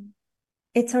 and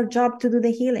it's our job to do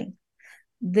the healing.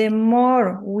 The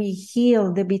more we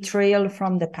heal the betrayal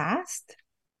from the past,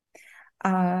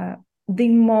 the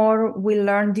more we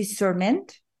learn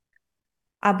discernment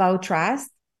about trust.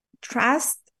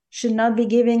 Trust should not be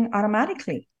given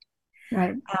automatically.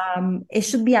 Right. It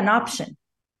should be an option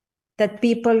that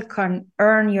people can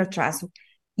earn your trust.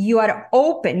 You are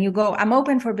open. You go, I'm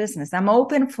open for business. I'm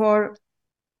open for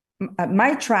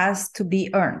my trust to be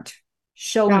earned.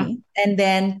 Show me. And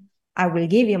then I will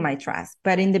give you my trust.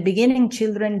 But in the beginning,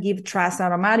 children give trust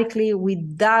automatically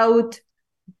without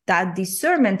that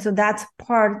discernment. So that's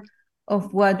part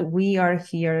of what we are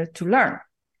here to learn.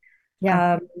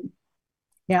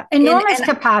 Enormous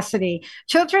capacity.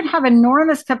 Children have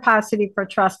enormous capacity for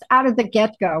trust out of the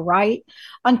get-go, right?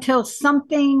 Until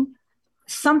something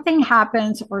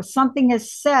happens or something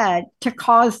is said to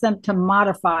cause them to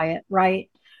modify it, right?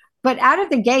 But out of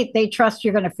the gate, they trust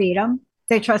you're going to feed them.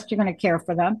 They trust you're going to care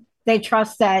for them. They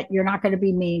trust that you're not going to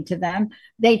be mean to them.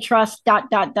 They trust ...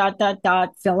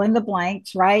 fill in the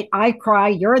blanks, right? I cry,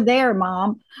 you're there,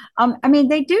 mom. I mean,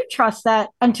 they do trust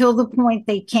that until the point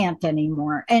they can't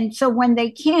anymore. And so when they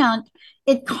can't,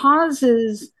 it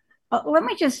causes,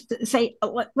 let's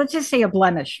just say a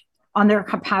blemish on their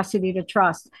capacity to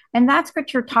trust. And that's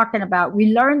what you're talking about.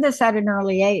 We learned this at an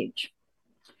early age.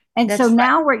 And that's so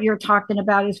now what you're talking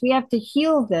about is we have to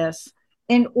heal this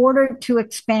in order to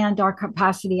expand our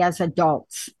capacity as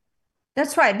adults.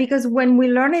 That's right. Because when we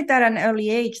learn it at an early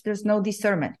age, there's no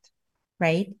discernment,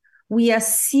 right? We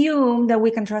assume that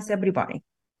we can trust everybody.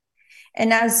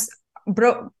 And as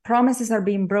promises are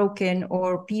being broken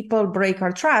or people break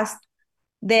our trust,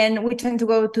 then we tend to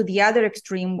go to the other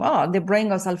extreme. Well, the brain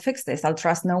goes, I'll fix this. I'll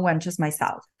trust no one, just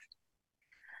myself.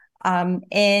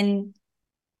 And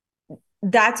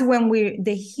that's when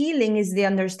the healing is the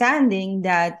understanding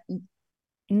that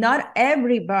not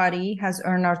everybody has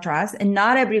earned our trust and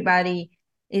not everybody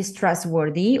is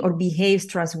trustworthy or behaves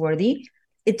trustworthy.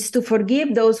 It's to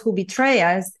forgive those who betray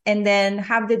us and then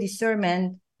have the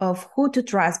discernment of who to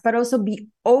trust, but also be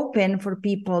open for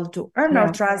people to earn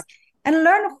our trust and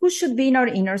learn who should be in our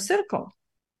inner circle,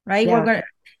 right?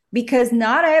 Because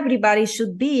not everybody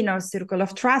should be in our circle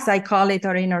of trust. I call it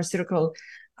our inner circle.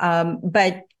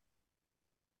 But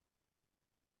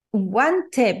one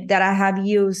tip that I have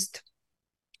used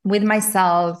with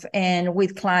myself and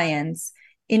with clients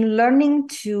in learning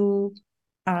to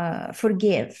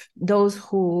forgive those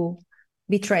who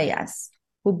betray us,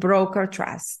 who broke our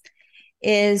trust,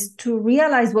 is to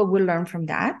realize what we learn from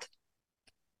that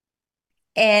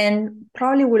And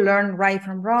probably we learn right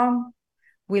from wrong.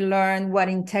 We learn what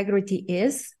integrity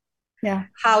is,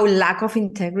 how lack of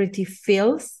integrity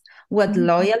feels, what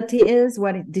loyalty is,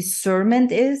 what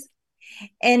discernment is.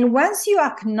 And once you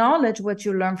acknowledge what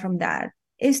you learn from that,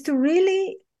 is to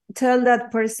really tell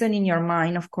that person in your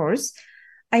mind, of course,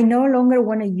 I no longer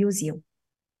want to use you.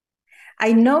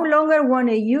 I no longer want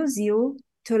to use you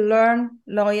to learn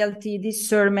loyalty,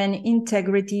 discernment,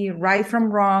 integrity, right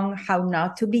from wrong, how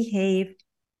not to behave.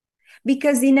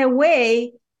 Because in a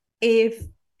way, if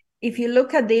you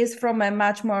look at this from a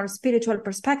much more spiritual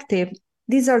perspective,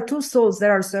 these are two souls that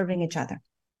are serving each other.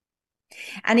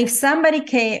 And if somebody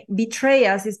can betray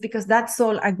us, it's because that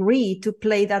soul agreed to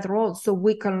play that role so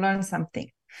we can learn something.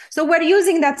 So we're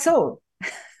using that soul,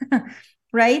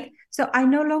 right? So I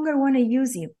no longer want to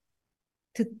use you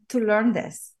to learn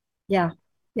this. Yeah.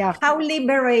 How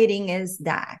liberating is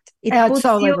that? It puts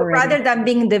so you, rather than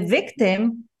being the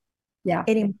victim,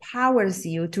 it empowers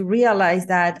you to realize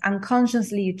that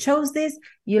unconsciously you chose this,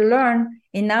 you learn,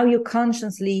 and now you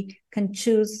consciously can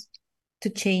choose to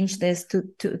change this,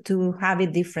 to have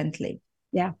it differently.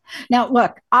 Yeah. Now,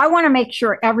 look, I want to make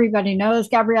sure everybody knows,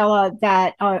 Gabriella,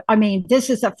 that, this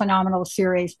is a phenomenal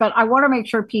series, but I want to make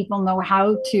sure people know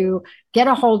how to get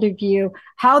a hold of you,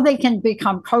 how they can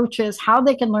become coaches, how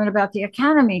they can learn about the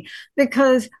Academy,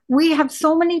 because we have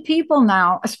so many people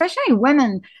now, especially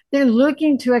women, they're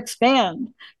looking to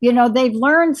expand. They've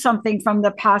learned something from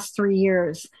the past 3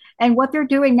 years. And what they're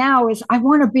doing now is, I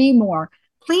want to be more.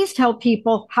 Please tell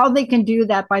people how they can do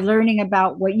that by learning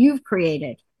about what you've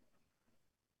created.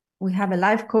 We have a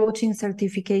life coaching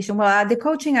certification. Well, at the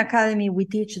Coaching Academy, we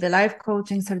teach the life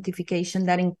coaching certification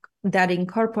that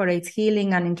incorporates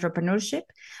healing and entrepreneurship.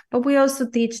 But we also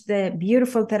teach the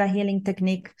beautiful Theta Healing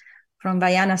technique from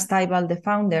Vajana Stibal, the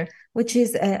founder, which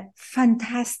is a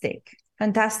fantastic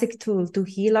tool to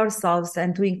heal ourselves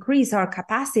and to increase our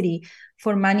capacity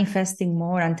for manifesting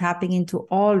more and tapping into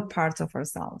all parts of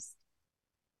ourselves.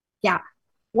 Yeah.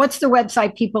 What's the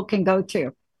website people can go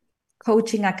to?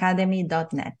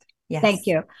 coachingacademy.net. Yes. Thank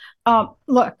you.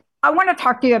 Look, I want to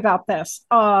talk to you about this.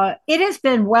 It has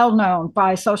been well known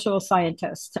by social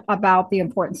scientists about the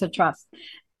importance of trust.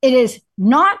 It is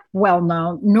not well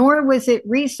known, nor was it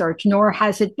researched, nor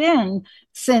has it been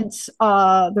since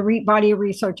the body of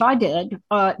research I did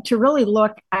to really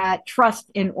look at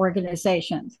trust in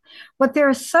organizations. But there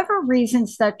are several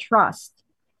reasons that trust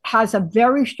has a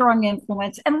very strong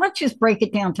influence. And let's just break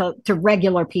it down to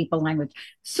regular people language.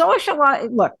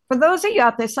 Look, for those of you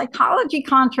out there, psychology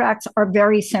contracts are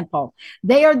very simple.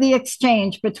 They are the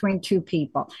exchange between two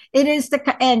people.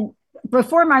 And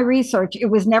before my research, it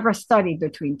was never studied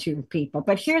between two people.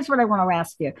 But here's what I want to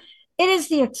ask you. It is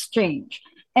the exchange.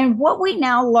 And what we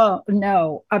now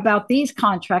know about these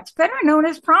contracts, better known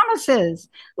as promises.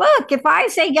 Look, if I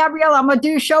say, Gabriella, I'm going to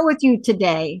do a show with you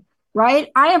today, right?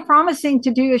 I am promising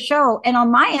to do a show. And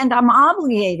on my end, I'm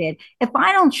obligated. If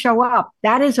I don't show up,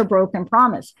 that is a broken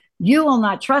promise. You will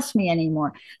not trust me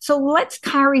anymore. So let's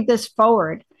carry this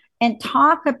forward and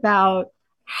talk about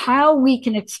how we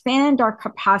can expand our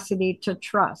capacity to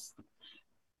trust.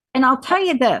 And I'll tell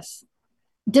you this,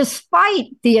 despite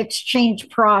the exchange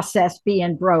process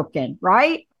being broken,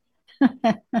 right?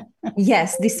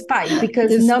 Yes, despite,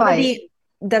 because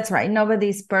that's right, nobody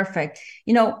is perfect.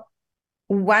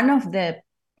 One of the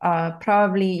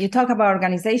probably, you talk about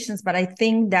organizations, but I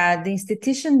think that the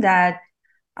institution that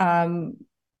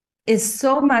is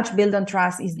so much built on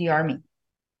trust is the Army.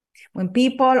 When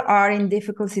people are in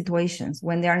difficult situations,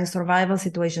 when they are in survival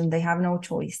situations, they have no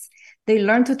choice. They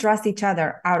learn to trust each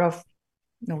other out of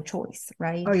no choice,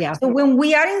 right? Oh, yeah. So when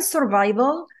we are in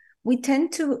survival, we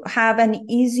tend to have an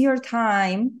easier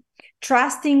time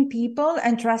trusting people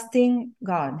and trusting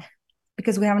God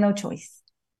because we have no choice,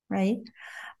 right?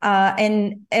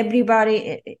 And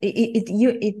everybody,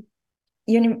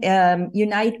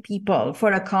 unite people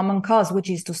for a common cause, which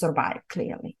is to survive,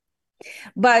 clearly.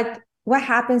 But what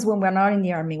happens when we're not in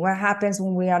the Army? What happens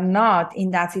when we are not in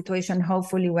that situation?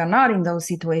 Hopefully we're not in those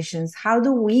situations. How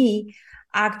do we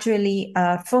actually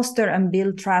foster and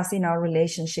build trust in our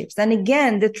relationships? And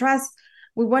again, the trust,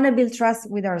 we want to build trust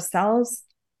with ourselves,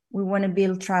 we want to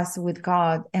build trust with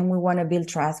God, and we want to build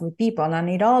trust with people. And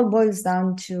it all boils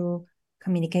down to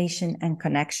communication and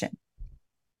connection,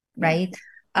 right?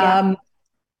 Yeah.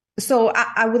 So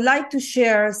I would like to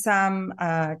share some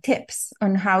tips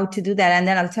on how to do that. And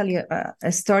then I'll tell you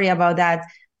a story about that,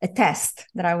 a test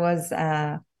that I was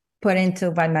put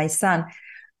into by my son.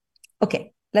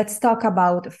 Okay, let's talk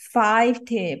about 5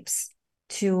 tips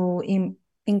to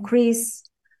increase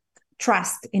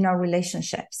trust in our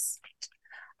relationships.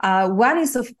 One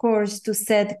is, of course, to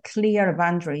set clear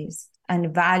boundaries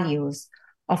and values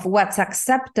of what's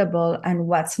acceptable and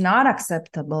what's not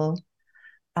acceptable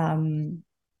in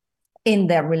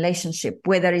their relationship,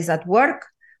 whether it's at work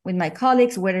with my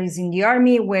colleagues, whether it's in the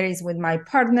army, whether it's with my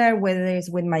partner, whether it's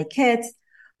with my kids.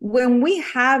 When we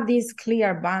have these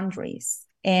clear boundaries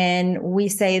and we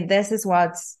say, this is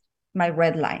what's my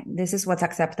red line, this is what's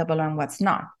acceptable and what's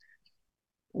not,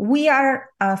 we are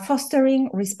fostering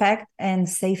respect and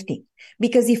safety.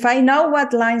 Because if I know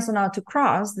what lines are not to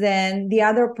cross, then the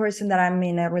other person that I'm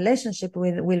in a relationship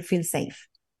with will feel safe,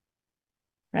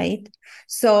 right?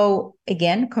 So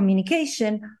again,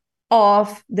 communication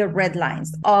of the red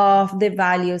lines, of the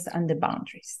values and the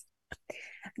boundaries.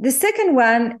 The second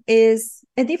one is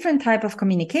a different type of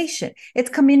communication. It's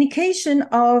communication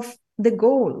of the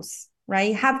goals,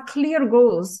 right? Have clear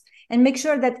goals and make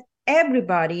sure that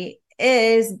everybody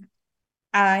is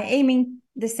aiming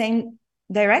the same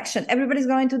direction. Everybody's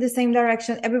going to the same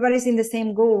direction. Everybody's in the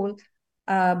same goal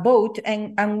boat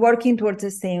and working towards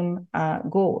the same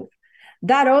goal.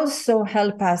 That also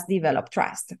helps us develop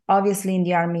trust. Obviously, in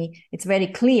the Army, it's very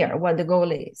clear what the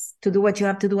goal is, to do what you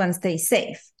have to do and stay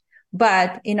safe.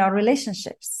 But in our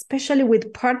relationships, especially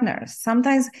with partners,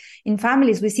 sometimes in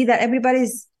families, we see that everybody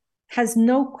has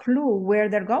no clue where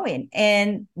they're going.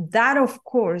 And that, of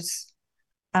course,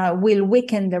 will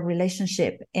weaken the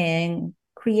relationship and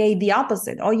create the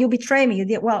opposite. Oh, you betray me.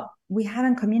 Well, we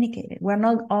haven't communicated. We're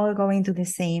not all going to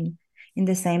in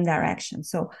the same direction.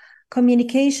 So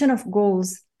communication of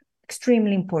goals,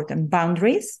 extremely important.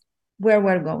 Boundaries, where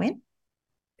we're going.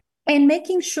 And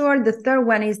making sure the third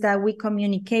one is that we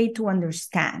communicate to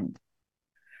understand.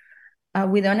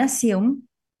 We don't assume,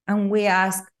 and we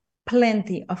ask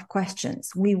plenty of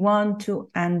questions. We want to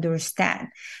understand.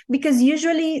 Because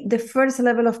usually the first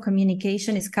level of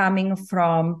communication is coming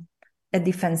from a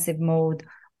defensive mode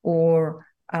or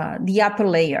the upper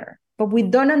layer, but we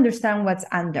don't understand what's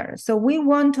under. So we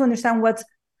want to understand what's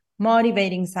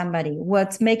motivating somebody,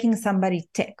 what's making somebody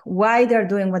tick, why they're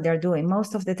doing what they're doing.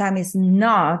 Most of the time it's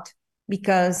not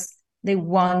because they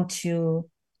want to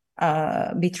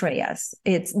betray us.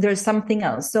 There's something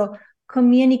else. So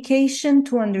communication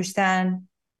to understand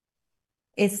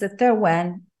is the third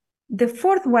one. The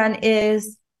fourth one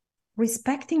is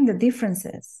respecting the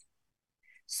differences.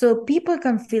 So people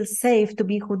can feel safe to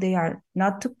be who they are,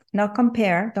 not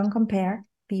compare, don't compare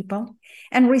people,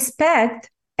 and respect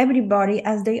everybody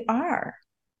as they are.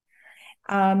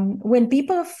 When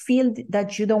people feel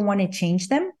that you don't want to change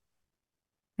them,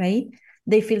 right,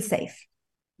 they feel safe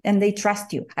and they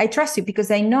trust you. I trust you because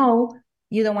I know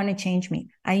you don't want to change me.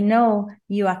 I know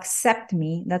you accept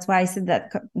me. That's why I said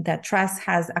that trust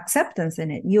has acceptance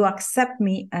in it. You accept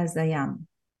me as I am.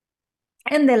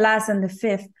 And the last and the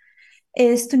fifth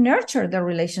is to nurture the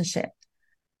relationship,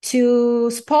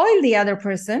 to spoil the other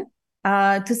person,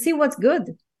 to see what's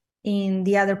good in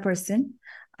the other person,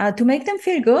 to make them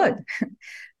feel good,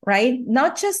 right?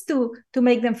 Not just to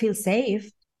make them feel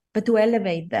safe, but to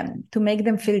elevate them, to make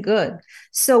them feel good.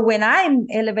 So when I'm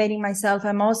elevating myself,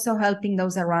 I'm also helping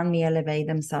those around me elevate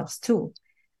themselves too.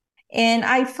 And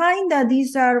I find that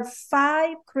these are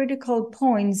 5 critical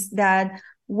points that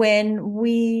when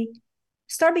we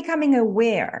start becoming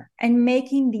aware and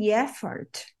making the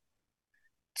effort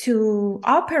to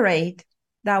operate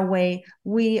that way,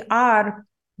 we are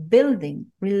building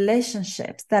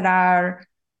relationships that are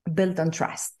built on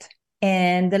trust.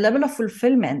 And the level of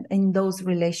fulfillment in those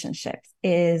relationships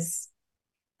is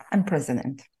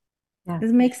unprecedented. Yeah.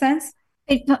 Does it make sense?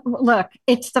 Look,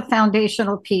 it's the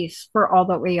foundational piece for all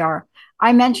that we are.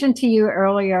 I mentioned to you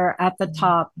earlier at the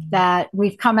top that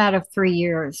we've come out of 3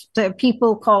 years. So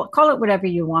people call it whatever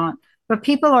you want, but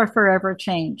people are forever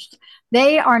changed.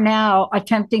 They are now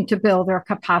attempting to build their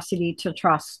capacity to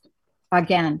trust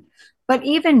again. But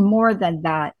even more than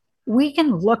that, we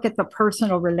can look at the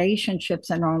personal relationships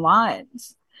in our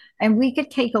lives, and we could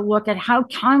take a look at how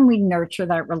can we nurture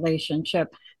that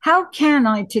relationship. How can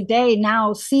I today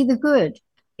now see the good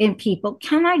in people?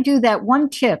 Can I do that one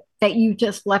tip that you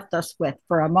just left us with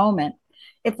for a moment?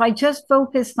 If I just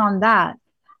focused on that,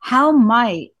 how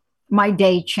might my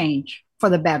day change for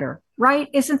the better, right?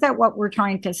 Isn't that what we're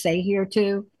trying to say here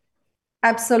too?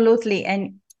 Absolutely.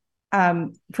 And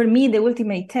for me, the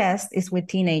ultimate test is with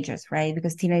teenagers, right?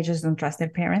 Because teenagers don't trust their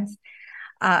parents.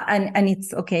 And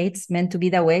it's okay. It's meant to be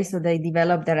that way. So they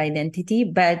develop their identity.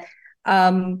 But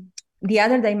the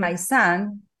other day, my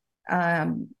son,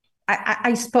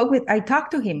 I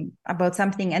talked to him about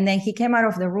something, and then he came out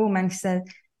of the room and said,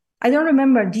 I don't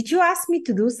remember. Did you ask me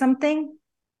to do something?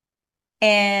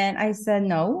 And I said,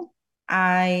 no,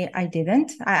 I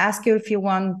didn't. I asked you if you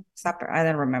want supper. I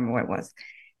don't remember what it was.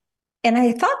 And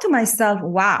I thought to myself,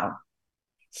 wow,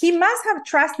 he must have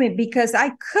trusted me, because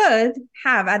I could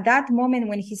have, at that moment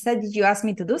when he said, did you ask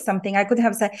me to do something? I could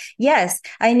have said, yes,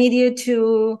 I need you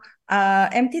to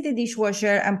empty the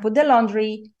dishwasher and put the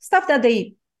laundry, stuff that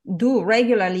they do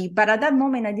regularly. But at that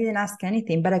moment, I didn't ask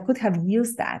anything, but I could have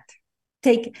used that.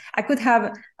 I could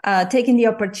have taken the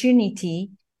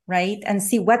opportunity, right? And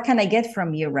see, what can I get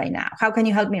from you right now? How can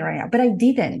you help me right now? But I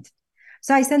didn't.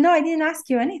 So I said, no, I didn't ask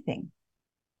you anything.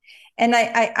 And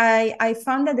I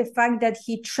found that the fact that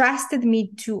he trusted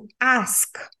me to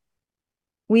ask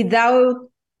without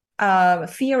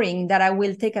fearing that I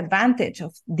will take advantage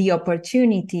of the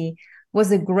opportunity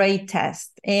was a great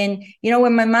test. And,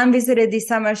 when my mom visited this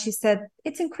summer, she said,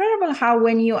 it's incredible how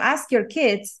when you ask your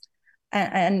kids,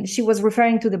 and she was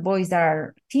referring to the boys that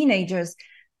are teenagers,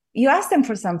 you ask them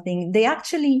for something, they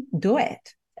actually do it.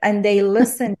 And they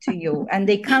listen to you and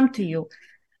they come to you.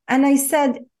 And I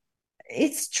said,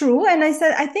 it's true. And I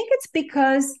said, I think it's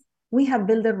because we have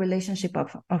built a relationship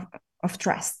of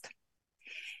trust.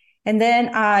 And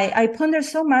then I pondered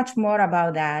so much more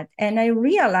about that. And I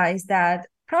realized that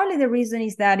probably the reason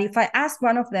is that if I ask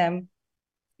one of them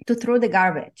to throw the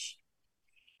garbage,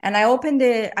 and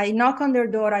I knock on their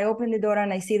door, I open the door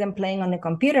and I see them playing on the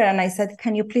computer. And I said,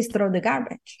 can you please throw the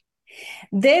garbage?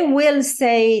 They will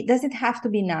say, does it have to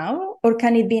be now? Or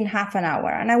can it be in half an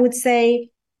hour? And I would say,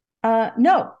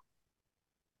 no.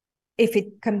 If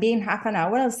it can be in half an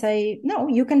hour, I'll say, no,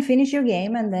 you can finish your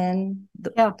game and then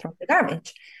throw the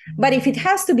garbage. But if it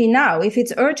has to be now, if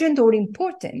it's urgent or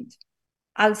important,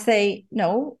 I'll say,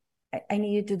 no, I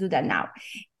need you to do that now.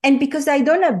 And because I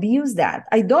don't abuse that,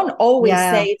 I don't always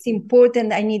say it's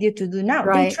important, I need you to do now.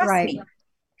 They trust me.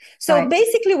 So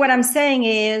basically what I'm saying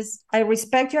is, I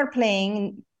respect your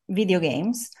playing video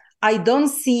games. I don't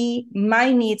see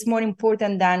my needs more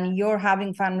important than you're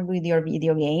having fun with your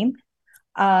video game.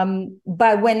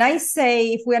 But when I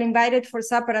say, if we are invited for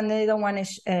supper and they don't want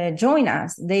to join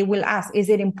us, they will ask, is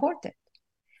it important?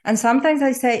 And sometimes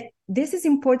I say, this is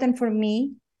important for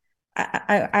me.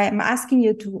 I'm asking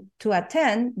you to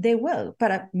attend. They will.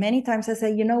 But many times I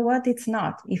say, you know what? It's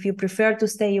not. If you prefer to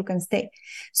stay, you can stay.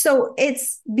 So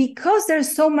it's because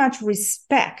there's so much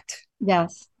respect.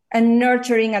 Yes. And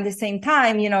nurturing at the same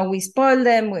time. We spoil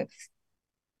them.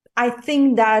 I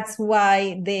think that's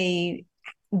why they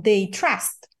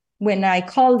trust. When I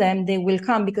call them, they will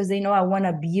come because they know I won't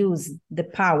abuse the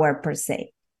power per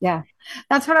se. Yeah,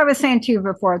 that's what I was saying to you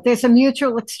before. There's a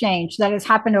mutual exchange that has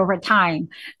happened over time.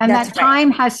 And that time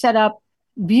has set up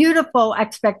beautiful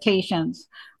expectations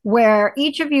where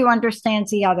each of you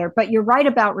understands the other. But you're right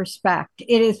about respect.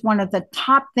 It is one of the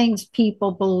top things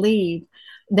people believe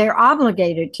they're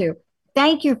obligated to.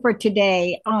 Thank you for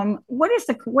today. What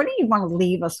do you want to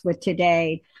leave us with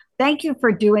today? Thank you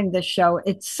for doing this show.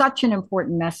 It's such an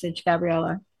important message,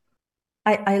 Gabriela.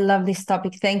 I love this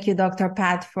topic. Thank you, Dr.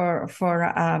 Pat, for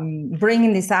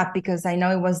bringing this up, because I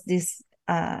know it was this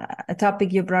a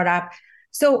topic you brought up.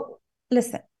 So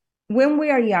listen, when we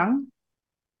are young,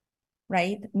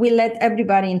 right, we let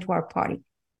everybody into our party.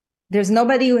 There's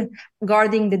nobody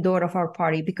guarding the door of our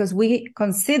party, because we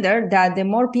consider that the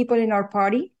more people in our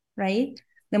party, right,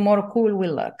 the more cool we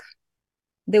look.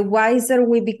 The wiser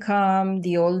we become,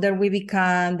 the older we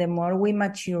become, the more we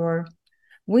mature,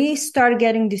 we start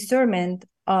getting discernment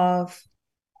of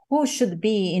who should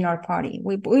be in our party.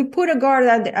 We put a guard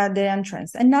at the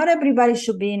entrance, and not everybody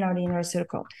should be in our inner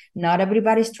circle. Not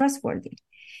everybody is trustworthy.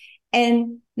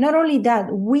 And not only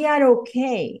that, we are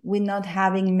okay with not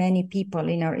having many people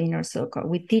in our inner circle.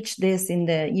 We teach this in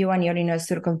the You and Your Inner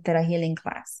Circle Theta Healing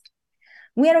class.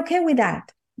 We are okay with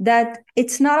that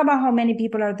it's not about how many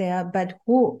people are there, but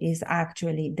who is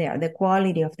actually there, the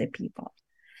quality of the people.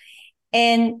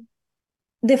 And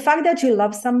the fact that you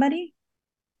love somebody,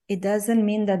 it doesn't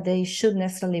mean that they should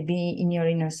necessarily be in your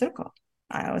inner circle.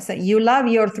 I always say, you love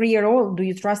your 3-year-old. Do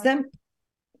you trust them?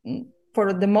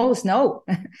 For the most, no,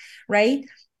 right?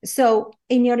 So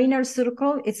in your inner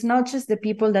circle, it's not just the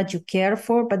people that you care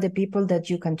for, but the people that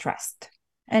you can trust.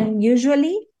 And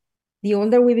usually, the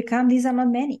older we become, these are not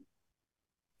many.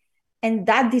 And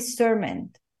that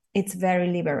discernment, it's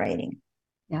very liberating.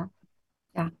 Yeah.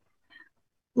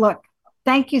 Look,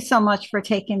 thank you so much for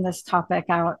taking this topic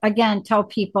out. Again, tell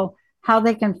people how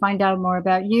they can find out more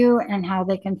about you and how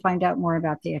they can find out more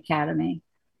about the Academy.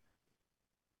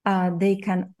 They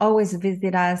can always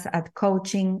visit us at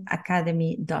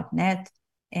coachingacademy.net,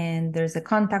 and there's a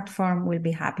contact form. We'll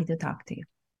be happy to talk to you.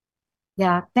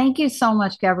 Yeah, thank you so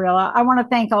much, Gabriela. I want to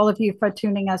thank all of you for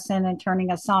tuning us in and turning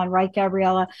us on, right,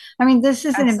 Gabriela? I mean, this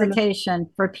is an invitation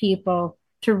for people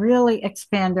to really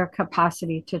expand their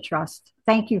capacity to trust.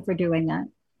 Thank you for doing that.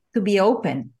 To be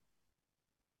open.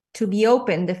 to be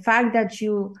open. The fact that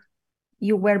you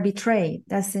were betrayed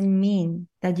doesn't mean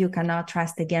that you cannot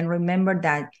trust again. Remember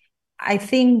that. I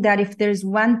think that if there's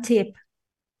one tip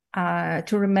to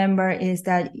remember is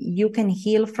that you can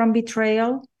heal from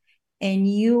betrayal, and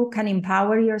you can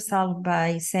empower yourself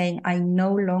by saying, I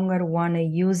no longer want to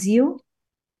use you,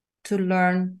 to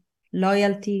learn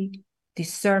loyalty,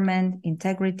 discernment,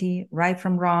 integrity, right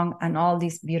from wrong, and all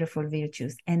these beautiful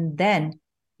virtues. And then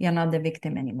you're not the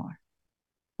victim anymore.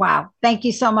 Wow. Thank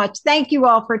you so much. Thank you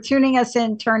all for tuning us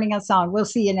in, turning us on. We'll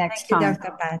see you next time. Thank you,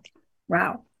 Dr. Pat.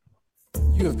 Wow.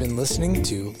 You have been listening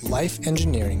to Life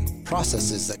Engineering,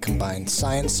 processes that combine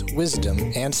science,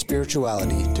 wisdom, and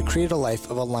spirituality to create a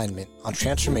life of alignment on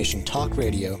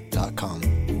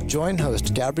TransformationTalkRadio.com. Join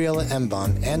host Gabriella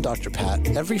Mbon and Dr. Pat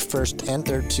every first and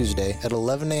third Tuesday at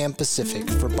 11 a.m. Pacific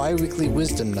for bi-weekly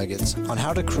wisdom nuggets on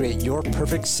how to create your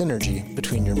perfect synergy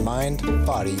between your mind,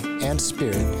 body, and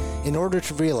spirit in order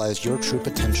to realize your true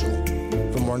potential.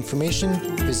 For more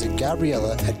information, visit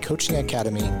Gabriella at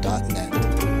coachingacademy.net.